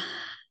I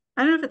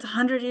don't know if it's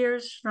 100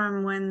 years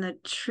from when the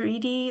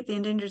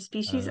Endangered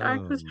Species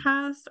Act was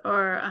passed,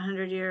 or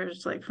 100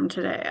 years like from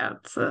today.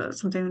 That's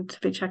something to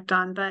be checked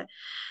on. But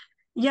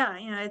yeah,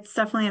 you know, it's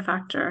definitely a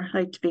factor,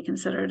 like, to be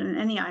considered in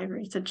any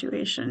ivory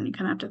situation. You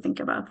kind of have to think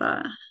about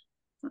that.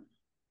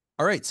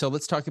 All right, so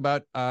let's talk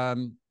about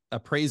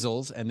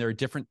appraisals, and there are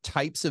different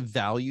types of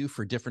value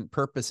for different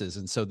purposes.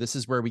 And so this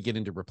is where we get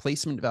into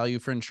replacement value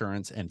for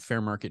insurance and fair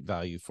market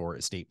value for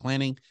estate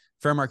planning.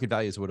 Fair market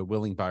value is what a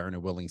willing buyer and a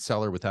willing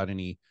seller, without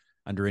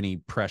under any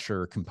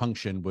pressure or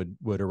compunction,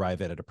 would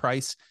arrive at a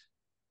price.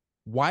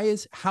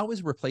 How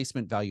is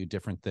replacement value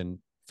different than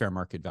fair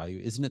market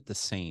value? Isn't it the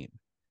same?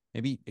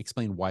 Maybe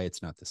explain why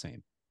it's not the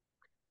same.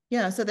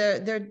 Yeah, so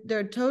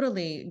they're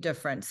totally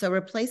different. So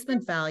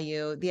replacement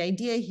value, the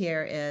idea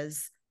here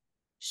is,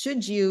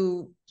 should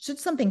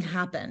something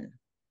happen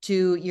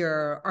to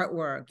your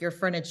artwork, your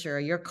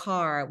furniture, your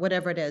car,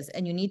 whatever it is,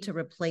 and you need to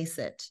replace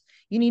it,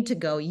 you need to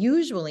go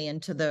usually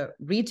into the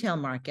retail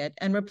market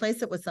and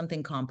replace it with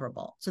something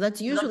comparable. So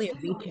that's usually a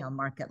retail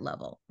market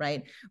level,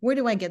 right? Where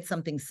do I get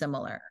something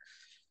similar?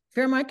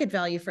 Fair market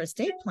value for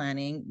estate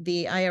planning,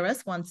 the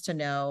IRS wants to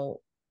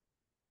know,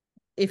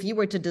 if you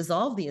were to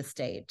dissolve the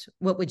estate,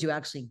 what would you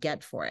actually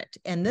get for it?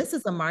 And this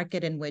is a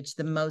market in which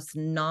the most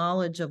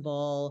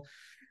knowledgeable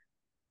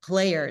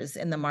players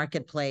in the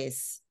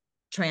marketplace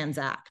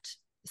transact.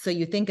 So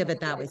you think of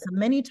it that way. So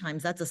many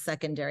times that's a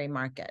secondary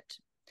market.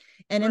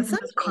 And in some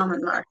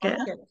common market,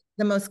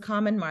 the most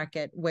common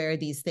market where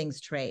these things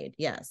trade,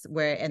 yes,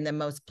 and the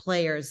most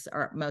players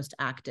are most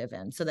active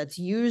in. So that's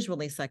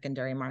usually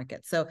secondary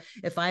market. So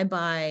if I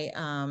buy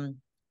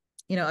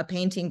you know, a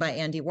painting by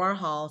Andy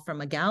Warhol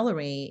from a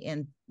gallery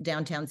in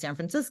downtown San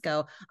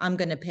Francisco, I'm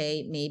going to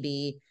pay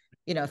maybe,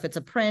 you know, if it's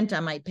a print, I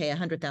might pay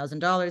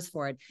 $100,000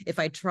 for it. If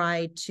I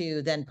try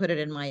to then put it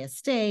in my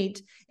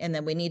estate, and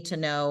then we need to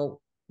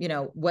know, you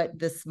know, what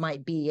this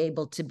might be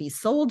able to be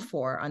sold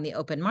for on the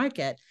open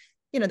market,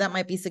 you know, that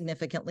might be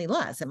significantly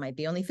less. It might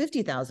be only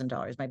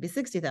 $50,000, might be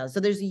 $60,000.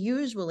 So there's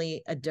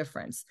usually a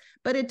difference,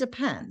 but it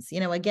depends. You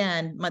know,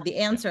 again,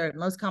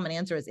 most common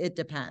answer is it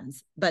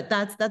depends. But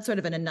that's sort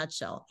of in a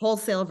nutshell.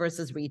 Wholesale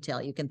versus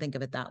retail. You can think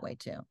of it that way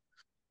too.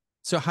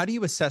 So how do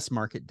you assess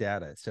market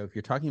data? So if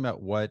you're talking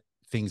about what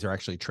things are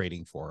actually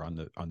trading for on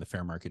the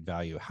fair market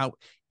value, how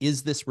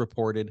is this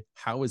reported?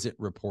 How is it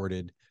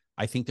reported?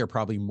 I think there are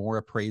probably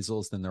more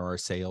appraisals than there are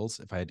sales,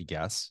 if I had to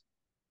guess,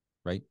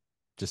 right?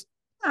 Just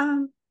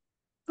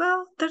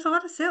well, there's a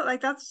lot of sales.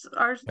 Like, that's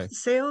our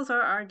sales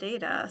are our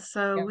data.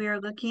 So we are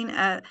looking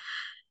at,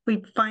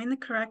 we find the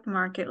correct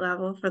market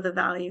level for the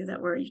value that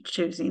we're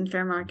choosing.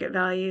 Fair market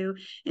value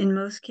in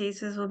most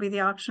cases will be the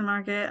auction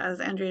market.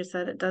 As Andrea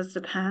said, it does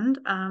depend.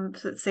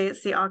 So say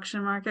it's the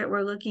auction market,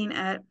 we're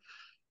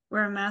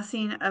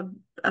amassing a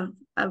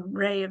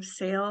array of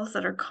sales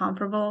that are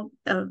comparable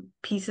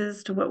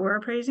pieces to what we're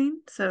appraising.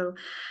 So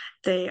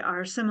they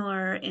are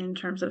similar in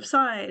terms of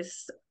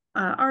size,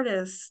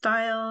 artist,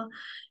 style,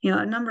 you know,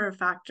 a number of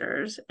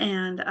factors.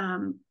 And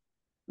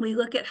we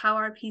look at how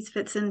our piece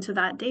fits into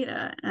that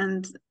data,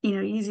 and, you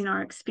know, using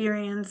our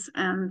experience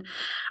and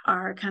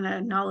our kind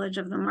of knowledge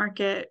of the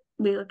market,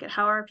 we look at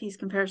how our piece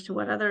compares to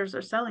what others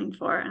are selling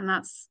for, and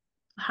that's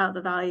how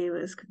the value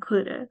is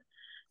concluded.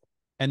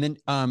 And then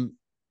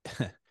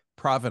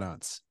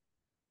provenance.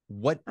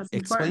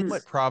 Explain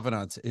what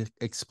provenance,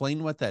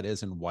 explain what that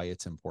is and why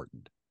it's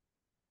important.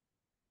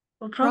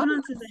 Well,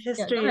 provenance is a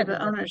history of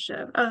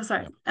ownership. Oh,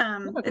 sorry.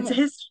 It's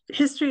a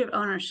history of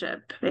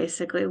ownership,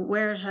 basically.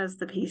 Where has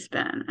the piece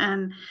been?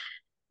 And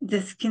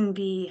this can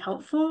be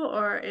helpful,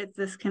 or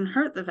this can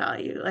hurt the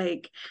value.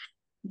 Like,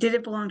 did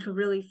it belong to a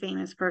really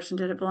famous person?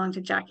 Did it belong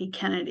to Jackie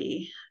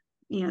Kennedy?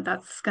 You know,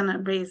 that's going to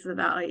raise the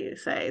value,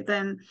 say.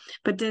 Then,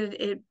 but did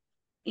it,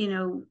 you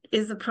know,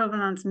 is the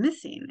provenance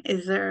missing?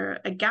 Is there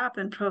a gap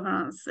in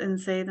provenance in,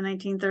 say, the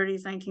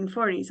 1930s,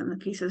 1940s, and the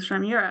pieces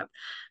from Europe?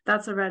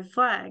 That's a red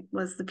flag.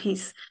 Was the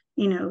piece,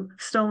 you know,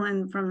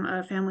 stolen from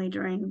a family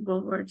during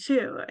World War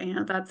II? You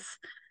know, that's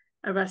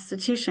a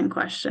restitution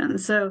question.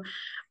 So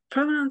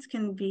provenance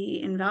can be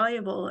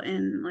invaluable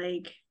in,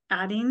 like,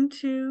 adding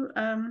to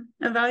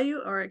a value,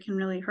 or it can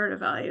really hurt a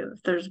value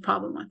if there's a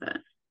problem with it.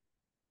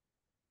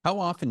 How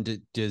often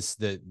does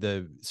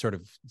the sort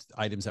of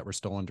items that were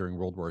stolen during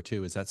World War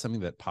II, is that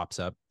something that pops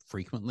up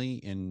frequently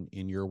in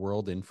your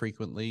world?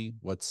 Infrequently?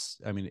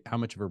 I mean, how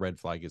much of a red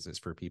flag is this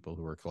for people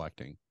who are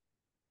collecting?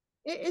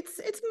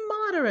 It's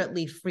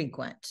moderately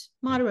frequent.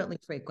 Moderately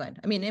frequent.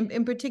 I mean,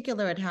 in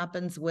particular, it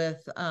happens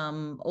with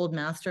old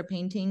master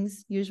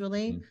paintings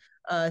usually. Mm-hmm.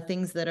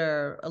 Things that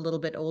are a little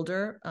bit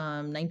older,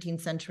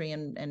 19th century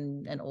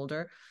and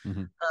older.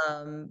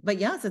 Mm-hmm. But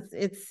yes,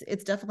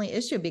 it's definitely an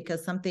issue,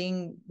 because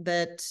something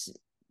that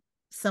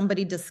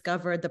somebody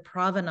discovered the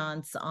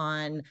provenance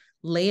on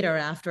later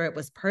after it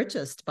was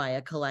purchased by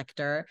a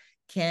collector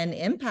can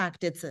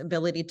impact its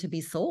ability to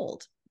be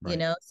sold. Right. You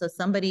know, so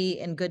somebody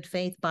in good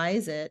faith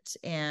buys it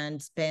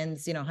and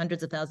spends, you know,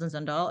 hundreds of thousands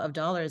of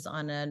dollars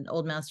on an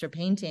old master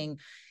painting.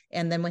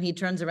 And then when he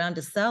turns around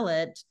to sell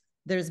it,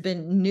 there's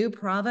been new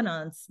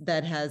provenance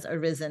that has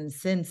arisen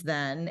since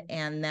then.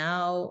 And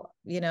now,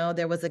 you know,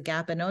 there was a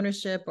gap in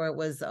ownership, or it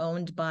was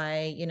owned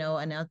by, you know,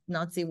 a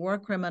Nazi war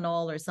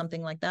criminal or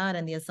something like that.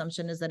 And the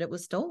assumption is that it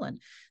was stolen.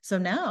 So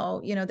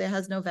now, you know, there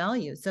has no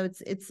value. So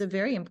it's a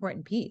very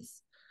important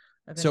piece.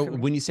 So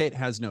when you say it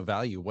has no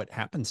value, what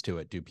happens to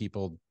it?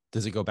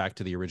 Does it go back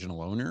to the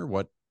original owner?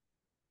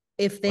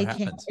 If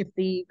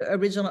the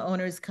original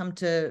owners come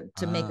to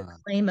make a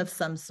claim of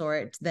some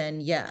sort, then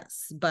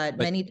yes. But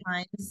many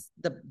times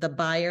the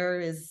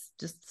buyer is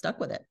just stuck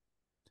with it.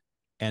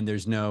 And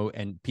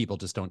people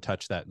just don't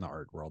touch that in the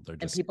art world.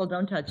 People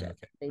don't touch it.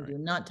 They do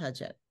not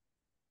touch it.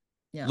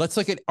 Yeah. Let's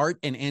look at art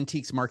and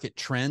antiques market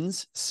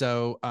trends.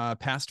 So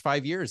past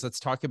 5 years, let's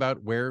talk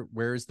about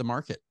where is the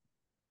market?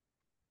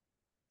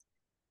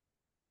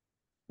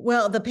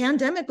 Well, the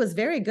pandemic was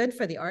very good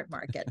for the art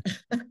market.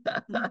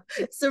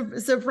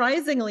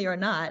 Surprisingly or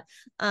not,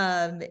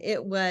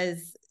 it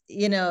was,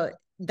 you know,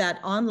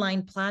 that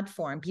online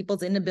platform,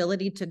 people's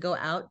inability to go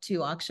out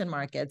to auction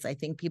markets. I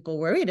think people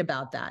worried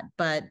about that,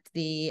 but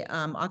the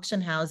auction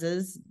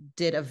houses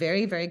did a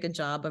very, very good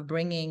job of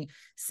bringing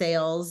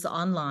sales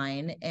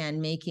online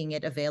and making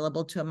it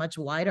available to a much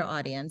wider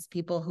audience.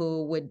 People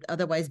who would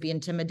otherwise be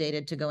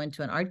intimidated to go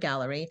into an art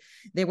gallery,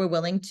 they were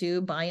willing to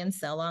buy and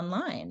sell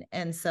online.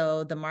 And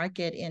so the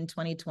market in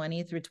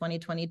 2020 through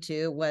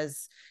 2022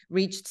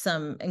 reached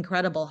some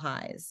incredible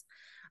highs.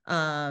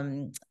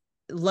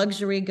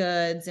 Luxury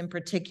goods in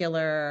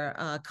particular,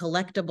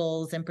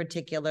 collectibles in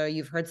particular.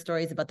 You've heard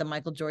stories about the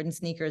Michael Jordan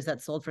sneakers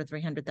that sold for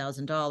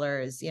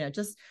 $300,000, you know,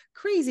 just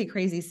crazy,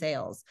 crazy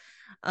sales.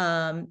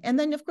 And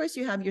then of course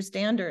you have your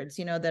standards,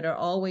 you know, that are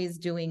always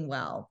doing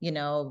well, you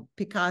know,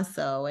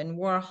 Picasso and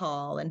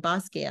Warhol and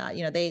Basquiat,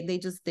 you know,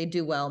 they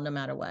do well no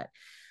matter what.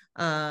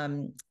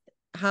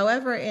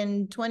 However,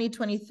 in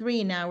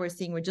 2023, now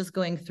we're just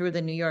going through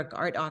the New York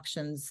art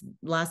auctions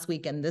last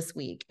week and this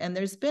week, and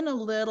there's been a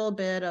little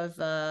bit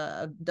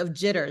of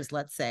jitters,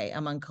 let's say,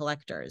 among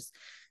collectors.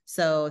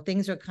 So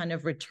things are kind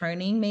of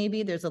returning.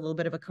 Maybe there's a little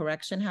bit of a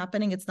correction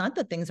happening. It's not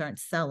that things aren't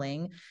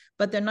selling,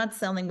 but they're not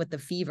selling with the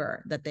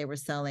fever that they were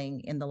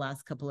selling in the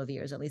last couple of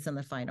years, at least in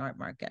the fine art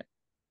market.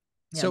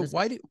 Yeah, so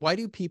why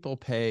do people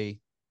pay?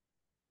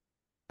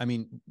 I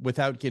mean,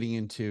 without getting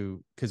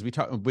into, because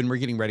when we're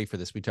getting ready for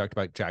this, we talked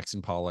about Jackson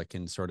Pollock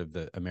and sort of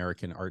the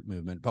American art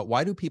movement, but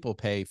why do people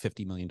pay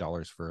 $50 million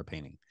for a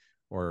painting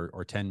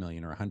or 10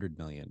 million or 100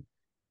 million?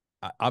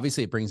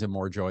 Obviously it brings them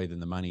more joy than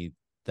the money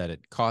that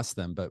it costs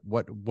them, but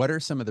what are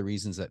some of the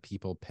reasons that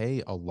people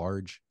pay a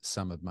large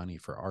sum of money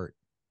for art?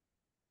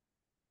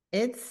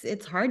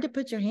 It's hard to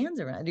put your hands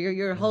around.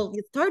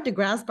 It's hard to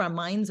grasp our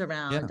minds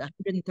around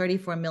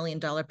 $134 million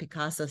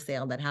Picasso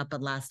sale that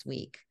happened last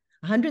week.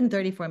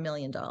 $134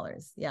 million.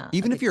 Yeah.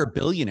 Even if you're a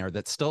billionaire,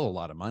 that's still a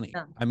lot of money.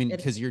 Yeah, I mean,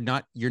 because you're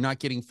not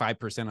getting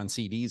 5% on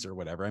CDs or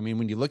whatever. I mean,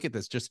 when you look at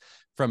this just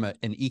from an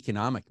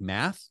economic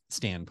math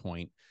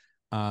standpoint,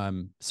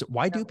 so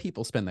why do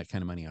people spend that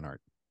kind of money on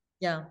art?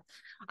 Yeah,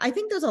 I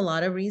think there's a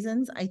lot of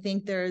reasons. I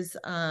think there's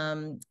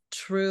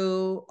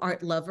true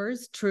art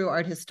lovers, true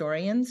art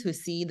historians who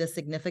see the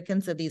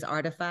significance of these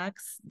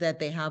artifacts, that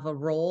they have a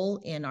role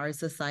in our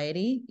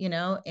society, you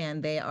know,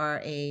 and they are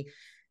a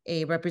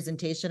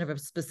representation of a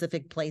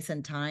specific place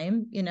and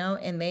time, you know,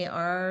 and they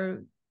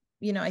are,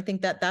 you know, I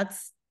think that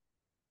that's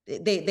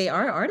they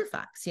are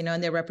artifacts, you know,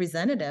 and they're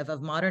representative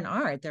of modern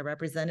art. They're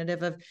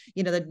representative of,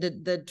 you know,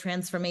 the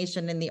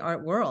transformation in the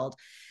art world.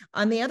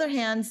 On the other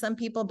hand, some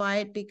people buy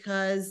it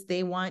because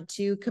they want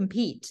to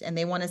compete and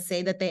they want to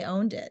say that they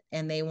owned it,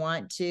 and they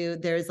want to,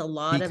 there's a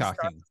lot of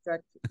starstruck.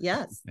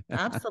 Yes,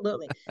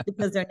 absolutely.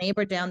 Because their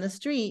neighbor down the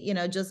street, you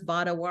know, just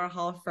bought a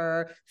Warhol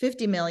for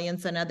 50 million.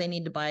 So now they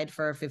need to buy it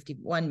for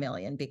 51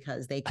 million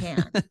because they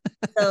can.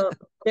 So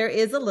there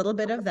is a little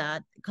bit of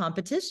that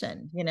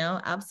competition, you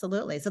know,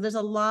 absolutely. So there's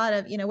a lot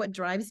of, you know, what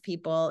drives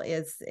people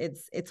is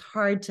it's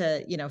hard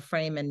to, you know,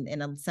 frame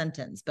in a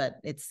sentence, but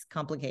it's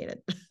complicated.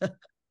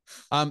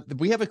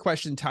 We have a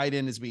question tied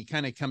in as we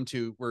kind of come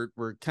to,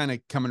 we're kind of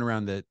coming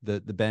around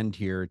the bend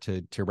here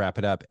to wrap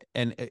it up.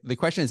 And the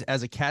question is,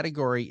 as a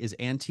category, is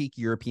antique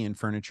European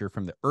furniture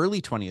from the early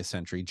 20th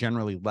century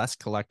generally less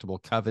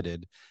collectible,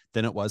 coveted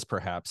than it was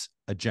perhaps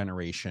a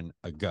generation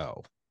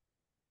ago?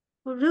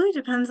 Well, it really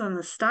depends on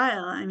the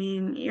style. I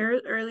mean, your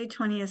early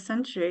 20th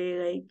century,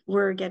 like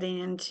we're getting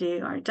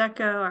into Art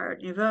Deco,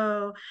 Art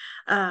Nouveau,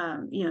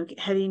 you know,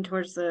 heading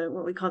towards the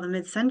what we call the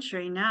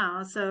mid-century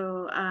now.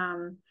 So,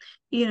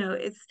 you know,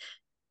 it's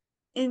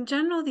in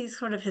general these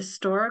sort of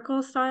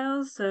historical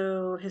styles,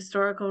 so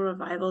historical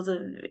revivals of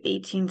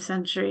 18th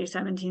century,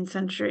 17th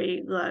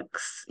century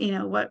looks, you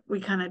know, what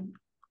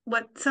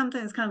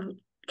sometimes kind of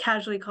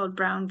casually called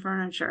brown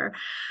furniture.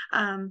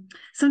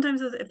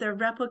 Sometimes if they're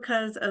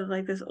replicas of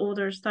like this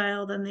older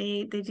style, then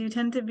they do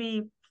tend to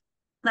be,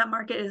 that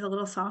market is a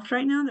little soft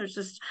right now. There's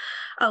just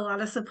a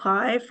lot of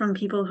supply from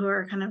people who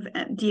are kind of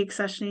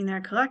deaccessioning their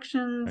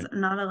collections, right.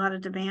 Not a lot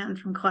of demand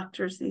from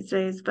collectors these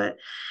days. But,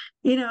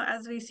 you know,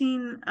 as we've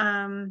seen,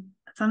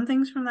 some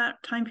things from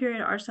that time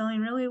period are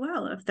selling really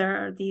well if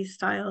there are these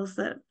styles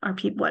that are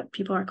what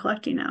people are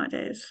collecting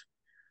nowadays.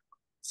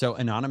 So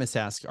Anonymous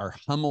asks, are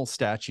Hummel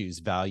statues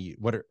valued?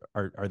 What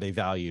are they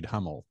valued,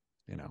 Hummel,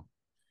 you know?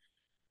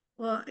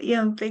 Well, you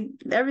know,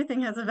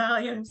 everything has a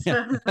value. So,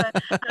 yeah.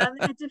 But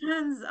it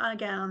depends,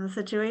 again, on the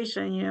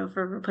situation, you know,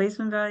 for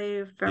replacement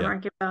value, fair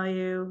market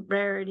value,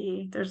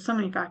 rarity. There's so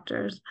many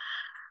factors.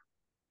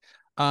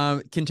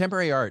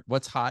 Contemporary art,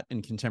 what's hot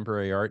in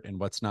contemporary art and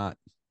what's not?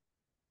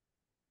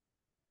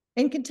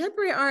 In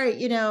contemporary art,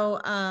 you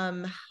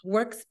know,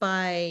 works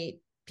by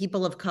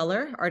people of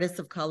color, artists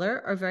of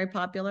color are very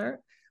popular.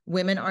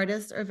 Women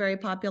artists are very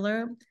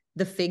popular.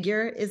 The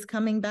figure is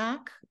coming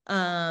back.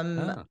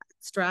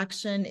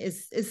 Abstraction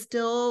is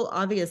still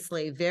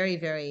obviously very,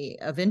 very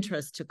of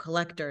interest to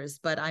collectors,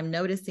 but I'm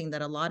noticing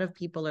that a lot of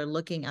people are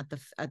looking at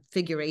at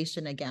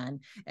figuration again,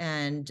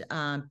 and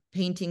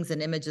paintings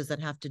and images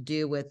that have to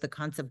do with the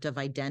concept of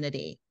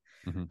identity.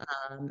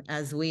 Mm-hmm.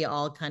 As we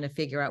all kind of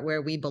figure out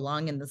where we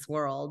belong in this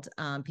world,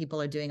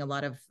 people are doing a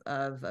lot of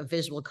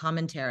visual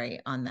commentary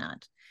on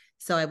that.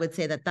 So I would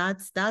say that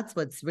that's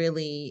what's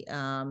really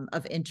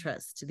of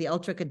interest. The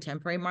ultra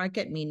contemporary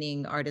market,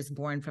 meaning artists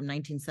born from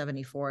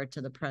 1974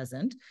 to the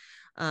present,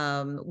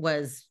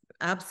 was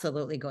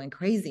absolutely going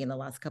crazy in the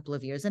last couple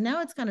of years. And now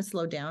it's kind of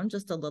slowed down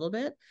just a little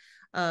bit.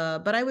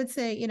 But I would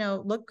say, you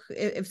know, look,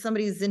 if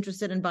somebody's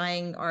interested in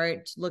buying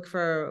art, look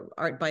for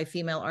art by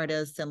female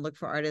artists and look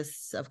for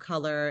artists of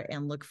color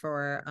and look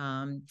for,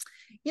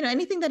 you know,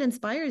 anything that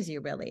inspires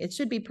you, really. It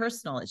should be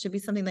personal. It should be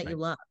something that you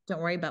love.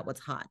 Don't worry about what's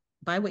hot.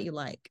 Buy what you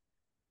like.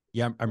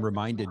 Yeah, I'm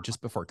reminded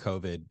just before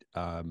COVID,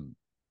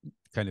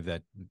 kind of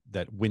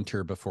that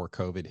winter before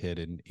COVID hit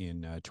in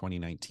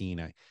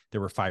 2019,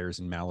 there were fires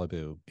in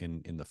Malibu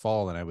in the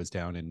fall, and I was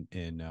down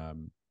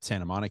in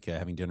Santa Monica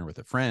having dinner with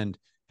a friend,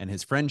 and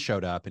his friend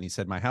showed up and he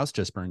said, my house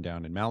just burned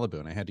down in Malibu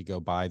and I had to go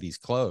buy these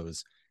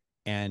clothes.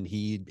 And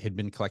he had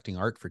been collecting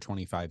art for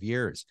 25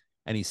 years.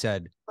 And he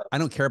said, I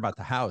don't care about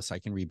the house. I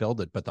can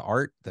rebuild it. But the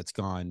art that's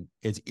gone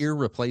is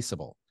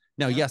irreplaceable.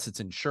 Now, yes, it's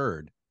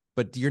insured,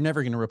 but you're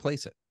never going to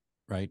replace it.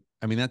 Right.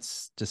 I mean,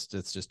 it's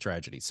just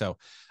tragedy. So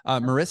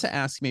Marissa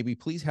asks, maybe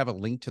please have a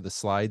link to the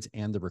slides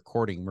and the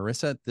recording.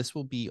 Marissa, this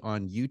will be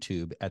on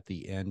YouTube at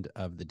the end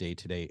of the day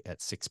today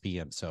at 6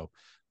 p.m. So,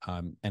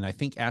 and I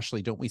think,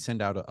 Ashley, don't we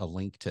send out a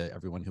link to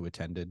everyone who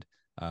attended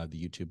the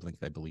YouTube link?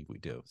 I believe we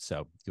do.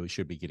 So we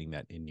should be getting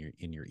that in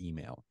your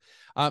email.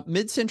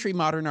 Mid-century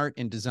modern art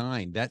and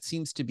design. That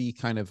seems to be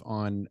kind of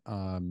on,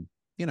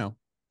 you know,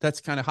 that's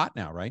kind of hot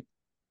now, right?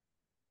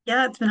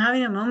 Yeah, it's been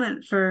having a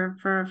moment for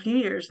a few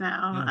years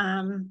now.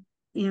 Yeah.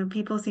 You know,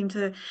 people seem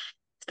to,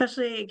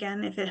 especially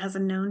again, if it has a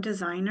known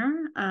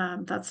designer,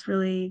 that's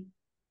really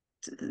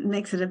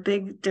makes it a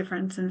big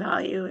difference in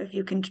value. If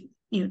you can,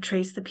 you know,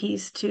 trace the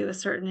piece to a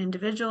certain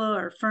individual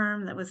or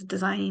firm that was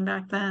designing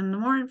back then, the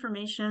more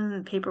information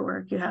and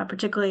paperwork you have,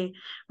 particularly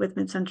with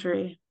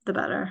mid-century, the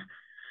better.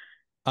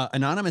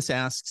 Anonymous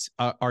asks,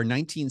 are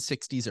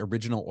 1960s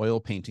original oil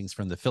paintings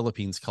from the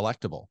Philippines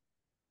collectible?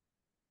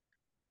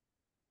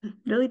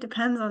 really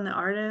depends on the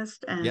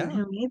artist and Yeah.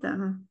 who made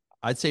them.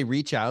 I'd say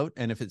reach out,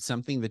 and if it's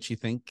something that you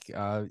think,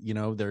 you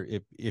know, there,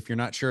 if you're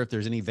not sure if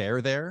there's any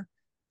there,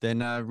 then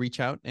reach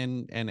out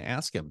and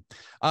ask him.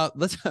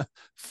 Let's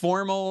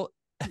formal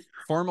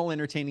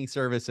entertaining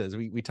services.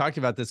 We talked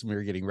about this when we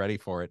were getting ready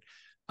for it.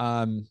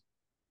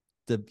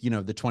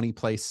 The 20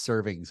 place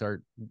servings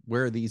are,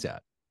 where are these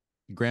at?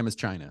 Grandma's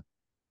China.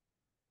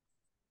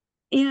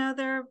 You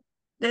know,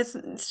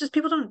 it's just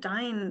people don't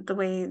dine the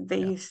way they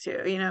Yeah. used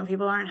to. You know,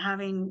 people aren't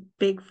having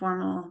big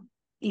formal,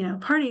 you know,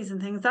 parties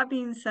and things. That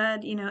being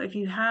said, you know, if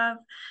you have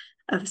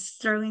a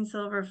sterling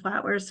silver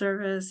flatware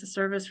service, a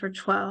service for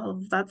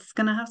 12, that's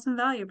going to have some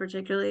value,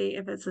 particularly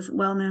if it's a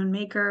well-known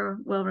maker,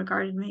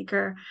 well-regarded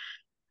maker.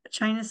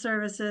 China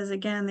services,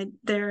 again,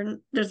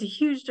 there's a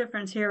huge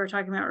difference here. We're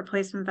talking about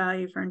replacement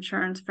value for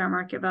insurance, fair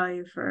market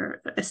value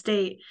for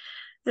estate.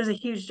 There's a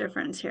huge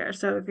difference here.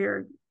 So if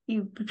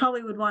you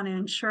probably would want to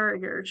insure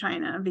your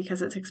China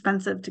because it's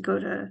expensive to go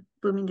to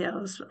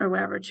Bloomingdale's or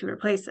wherever to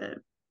replace it.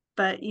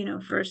 But, you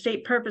know, for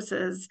estate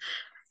purposes,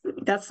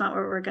 that's not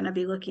what we're going to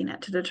be looking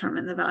at to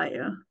determine the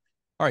value.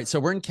 All right, so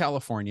we're in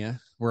California.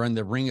 We're in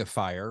the Ring of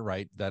Fire,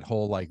 right? That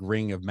whole like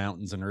ring of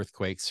mountains and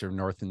earthquakes from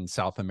North and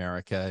South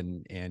America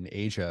and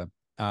Asia.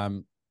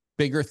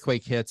 Big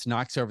earthquake hits,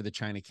 knocks over the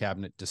china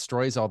cabinet,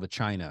 destroys all the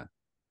china.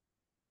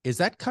 Is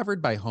that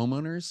covered by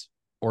homeowners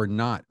or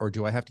not? Or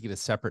do I have to get a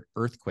separate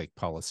earthquake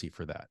policy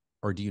for that?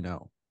 Or do you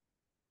know?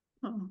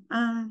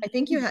 I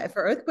think you have,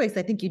 for earthquakes,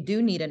 I think you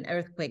do need an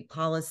earthquake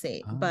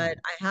policy, but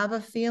I have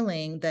a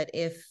feeling that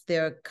if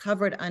they're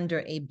covered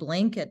under a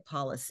blanket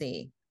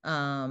policy,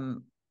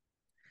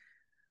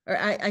 or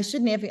I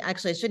shouldn't have,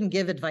 actually, I shouldn't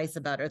give advice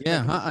about earthquake.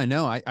 Yeah, I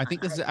know. I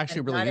think this is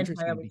actually really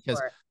interesting because,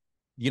 sure.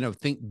 you know,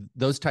 think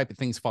those type of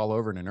things fall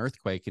over in an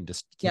earthquake and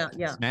just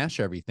smash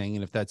everything.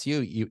 And if that's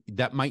you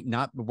that might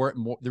not work.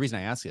 The reason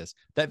I ask this,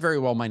 that very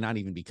well might not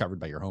even be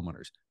covered by your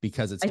homeowners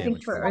because it's I damage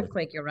think for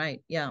earthquake, you're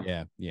right.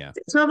 Yeah.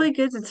 It's probably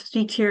good to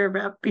speak to your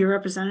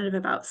representative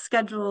about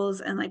schedules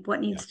and like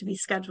what needs to be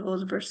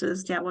scheduled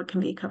versus what can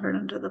be covered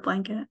under the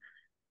blanket.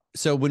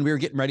 So when we were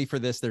getting ready for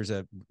this, there's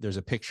a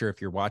picture, if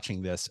you're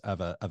watching this,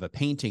 of a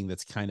painting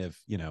that's kind of,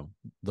 you know,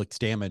 looks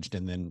damaged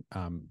and then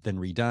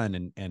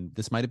redone. And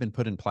this might've been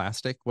put in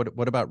plastic.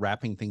 What about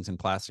wrapping things in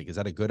plastic? Is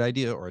that a good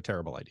idea or a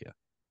terrible idea?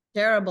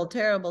 Terrible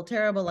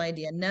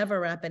idea. Never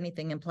wrap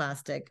anything in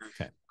plastic.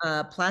 Okay.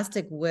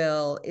 Plastic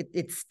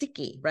it's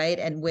sticky, right?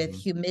 And with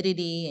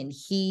humidity and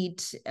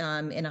heat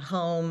in a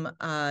home,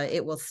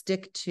 it will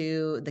stick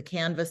to the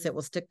canvas, it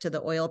will stick to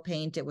the oil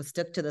paint, it will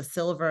stick to the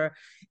silver,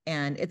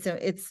 and it's a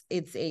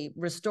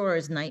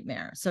restorer's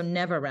nightmare. So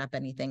never wrap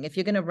anything. If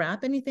you're going to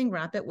wrap anything,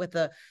 wrap it with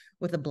a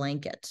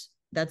blanket.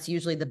 That's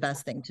usually the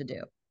best thing to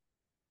do.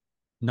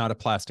 Not a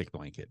plastic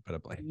blanket, but a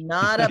blanket.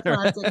 Not a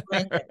plastic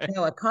blanket.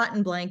 No, a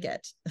cotton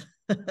blanket.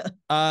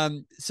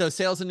 So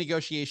sales and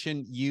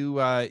negotiation, you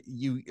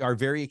are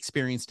very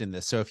experienced in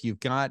this. So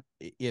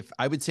if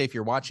I would say, if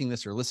you're watching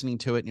this or listening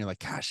to it and you're like,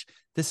 gosh,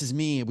 this is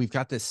me, we've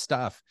got this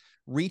stuff,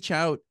 reach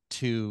out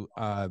to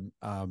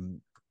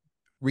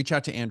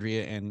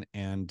Andrea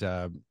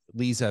and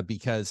Lisa,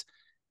 because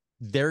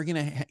they're going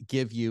to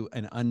give you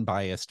an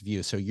unbiased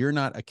view. So you're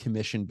not a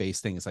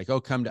commission-based thing. It's like, oh,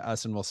 come to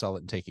us and we'll sell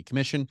it and take a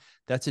commission.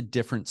 That's a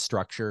different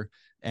structure.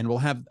 And we'll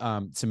have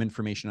some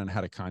information on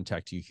how to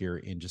contact you here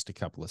in just a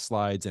couple of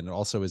slides. And it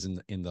also is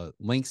in the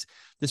links.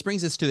 This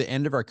brings us to the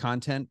end of our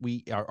content.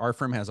 Our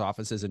firm has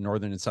offices in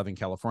Northern and Southern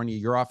California.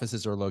 Your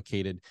offices are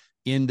located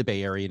in the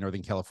Bay Area,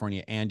 Northern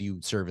California, and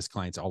you service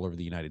clients all over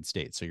the United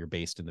States. So you're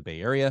based in the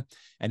Bay Area.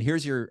 And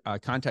here's your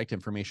contact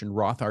information,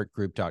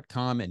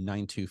 rothartgroup.com and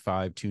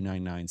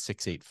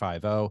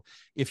 925-299-6850.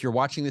 If you're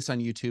watching this on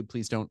YouTube,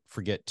 please don't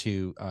forget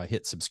to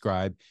hit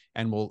subscribe.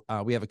 And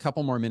we have a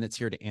couple more minutes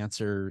here to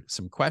answer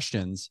some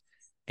questions.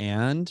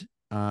 And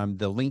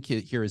the link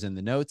here is in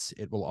the notes.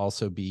 It will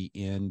also be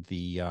in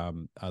the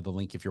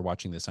link. If you're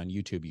watching this on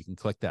YouTube, you can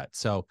click that.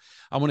 So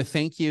I want to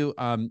thank you,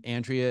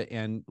 Andrea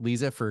and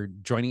Lisa, for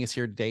joining us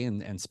here today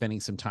and spending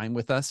some time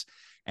with us.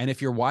 And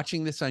if you're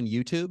watching this on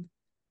YouTube,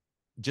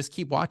 just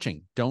keep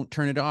watching. Don't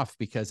turn it off,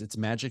 because it's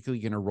magically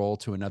going to roll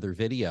to another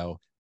video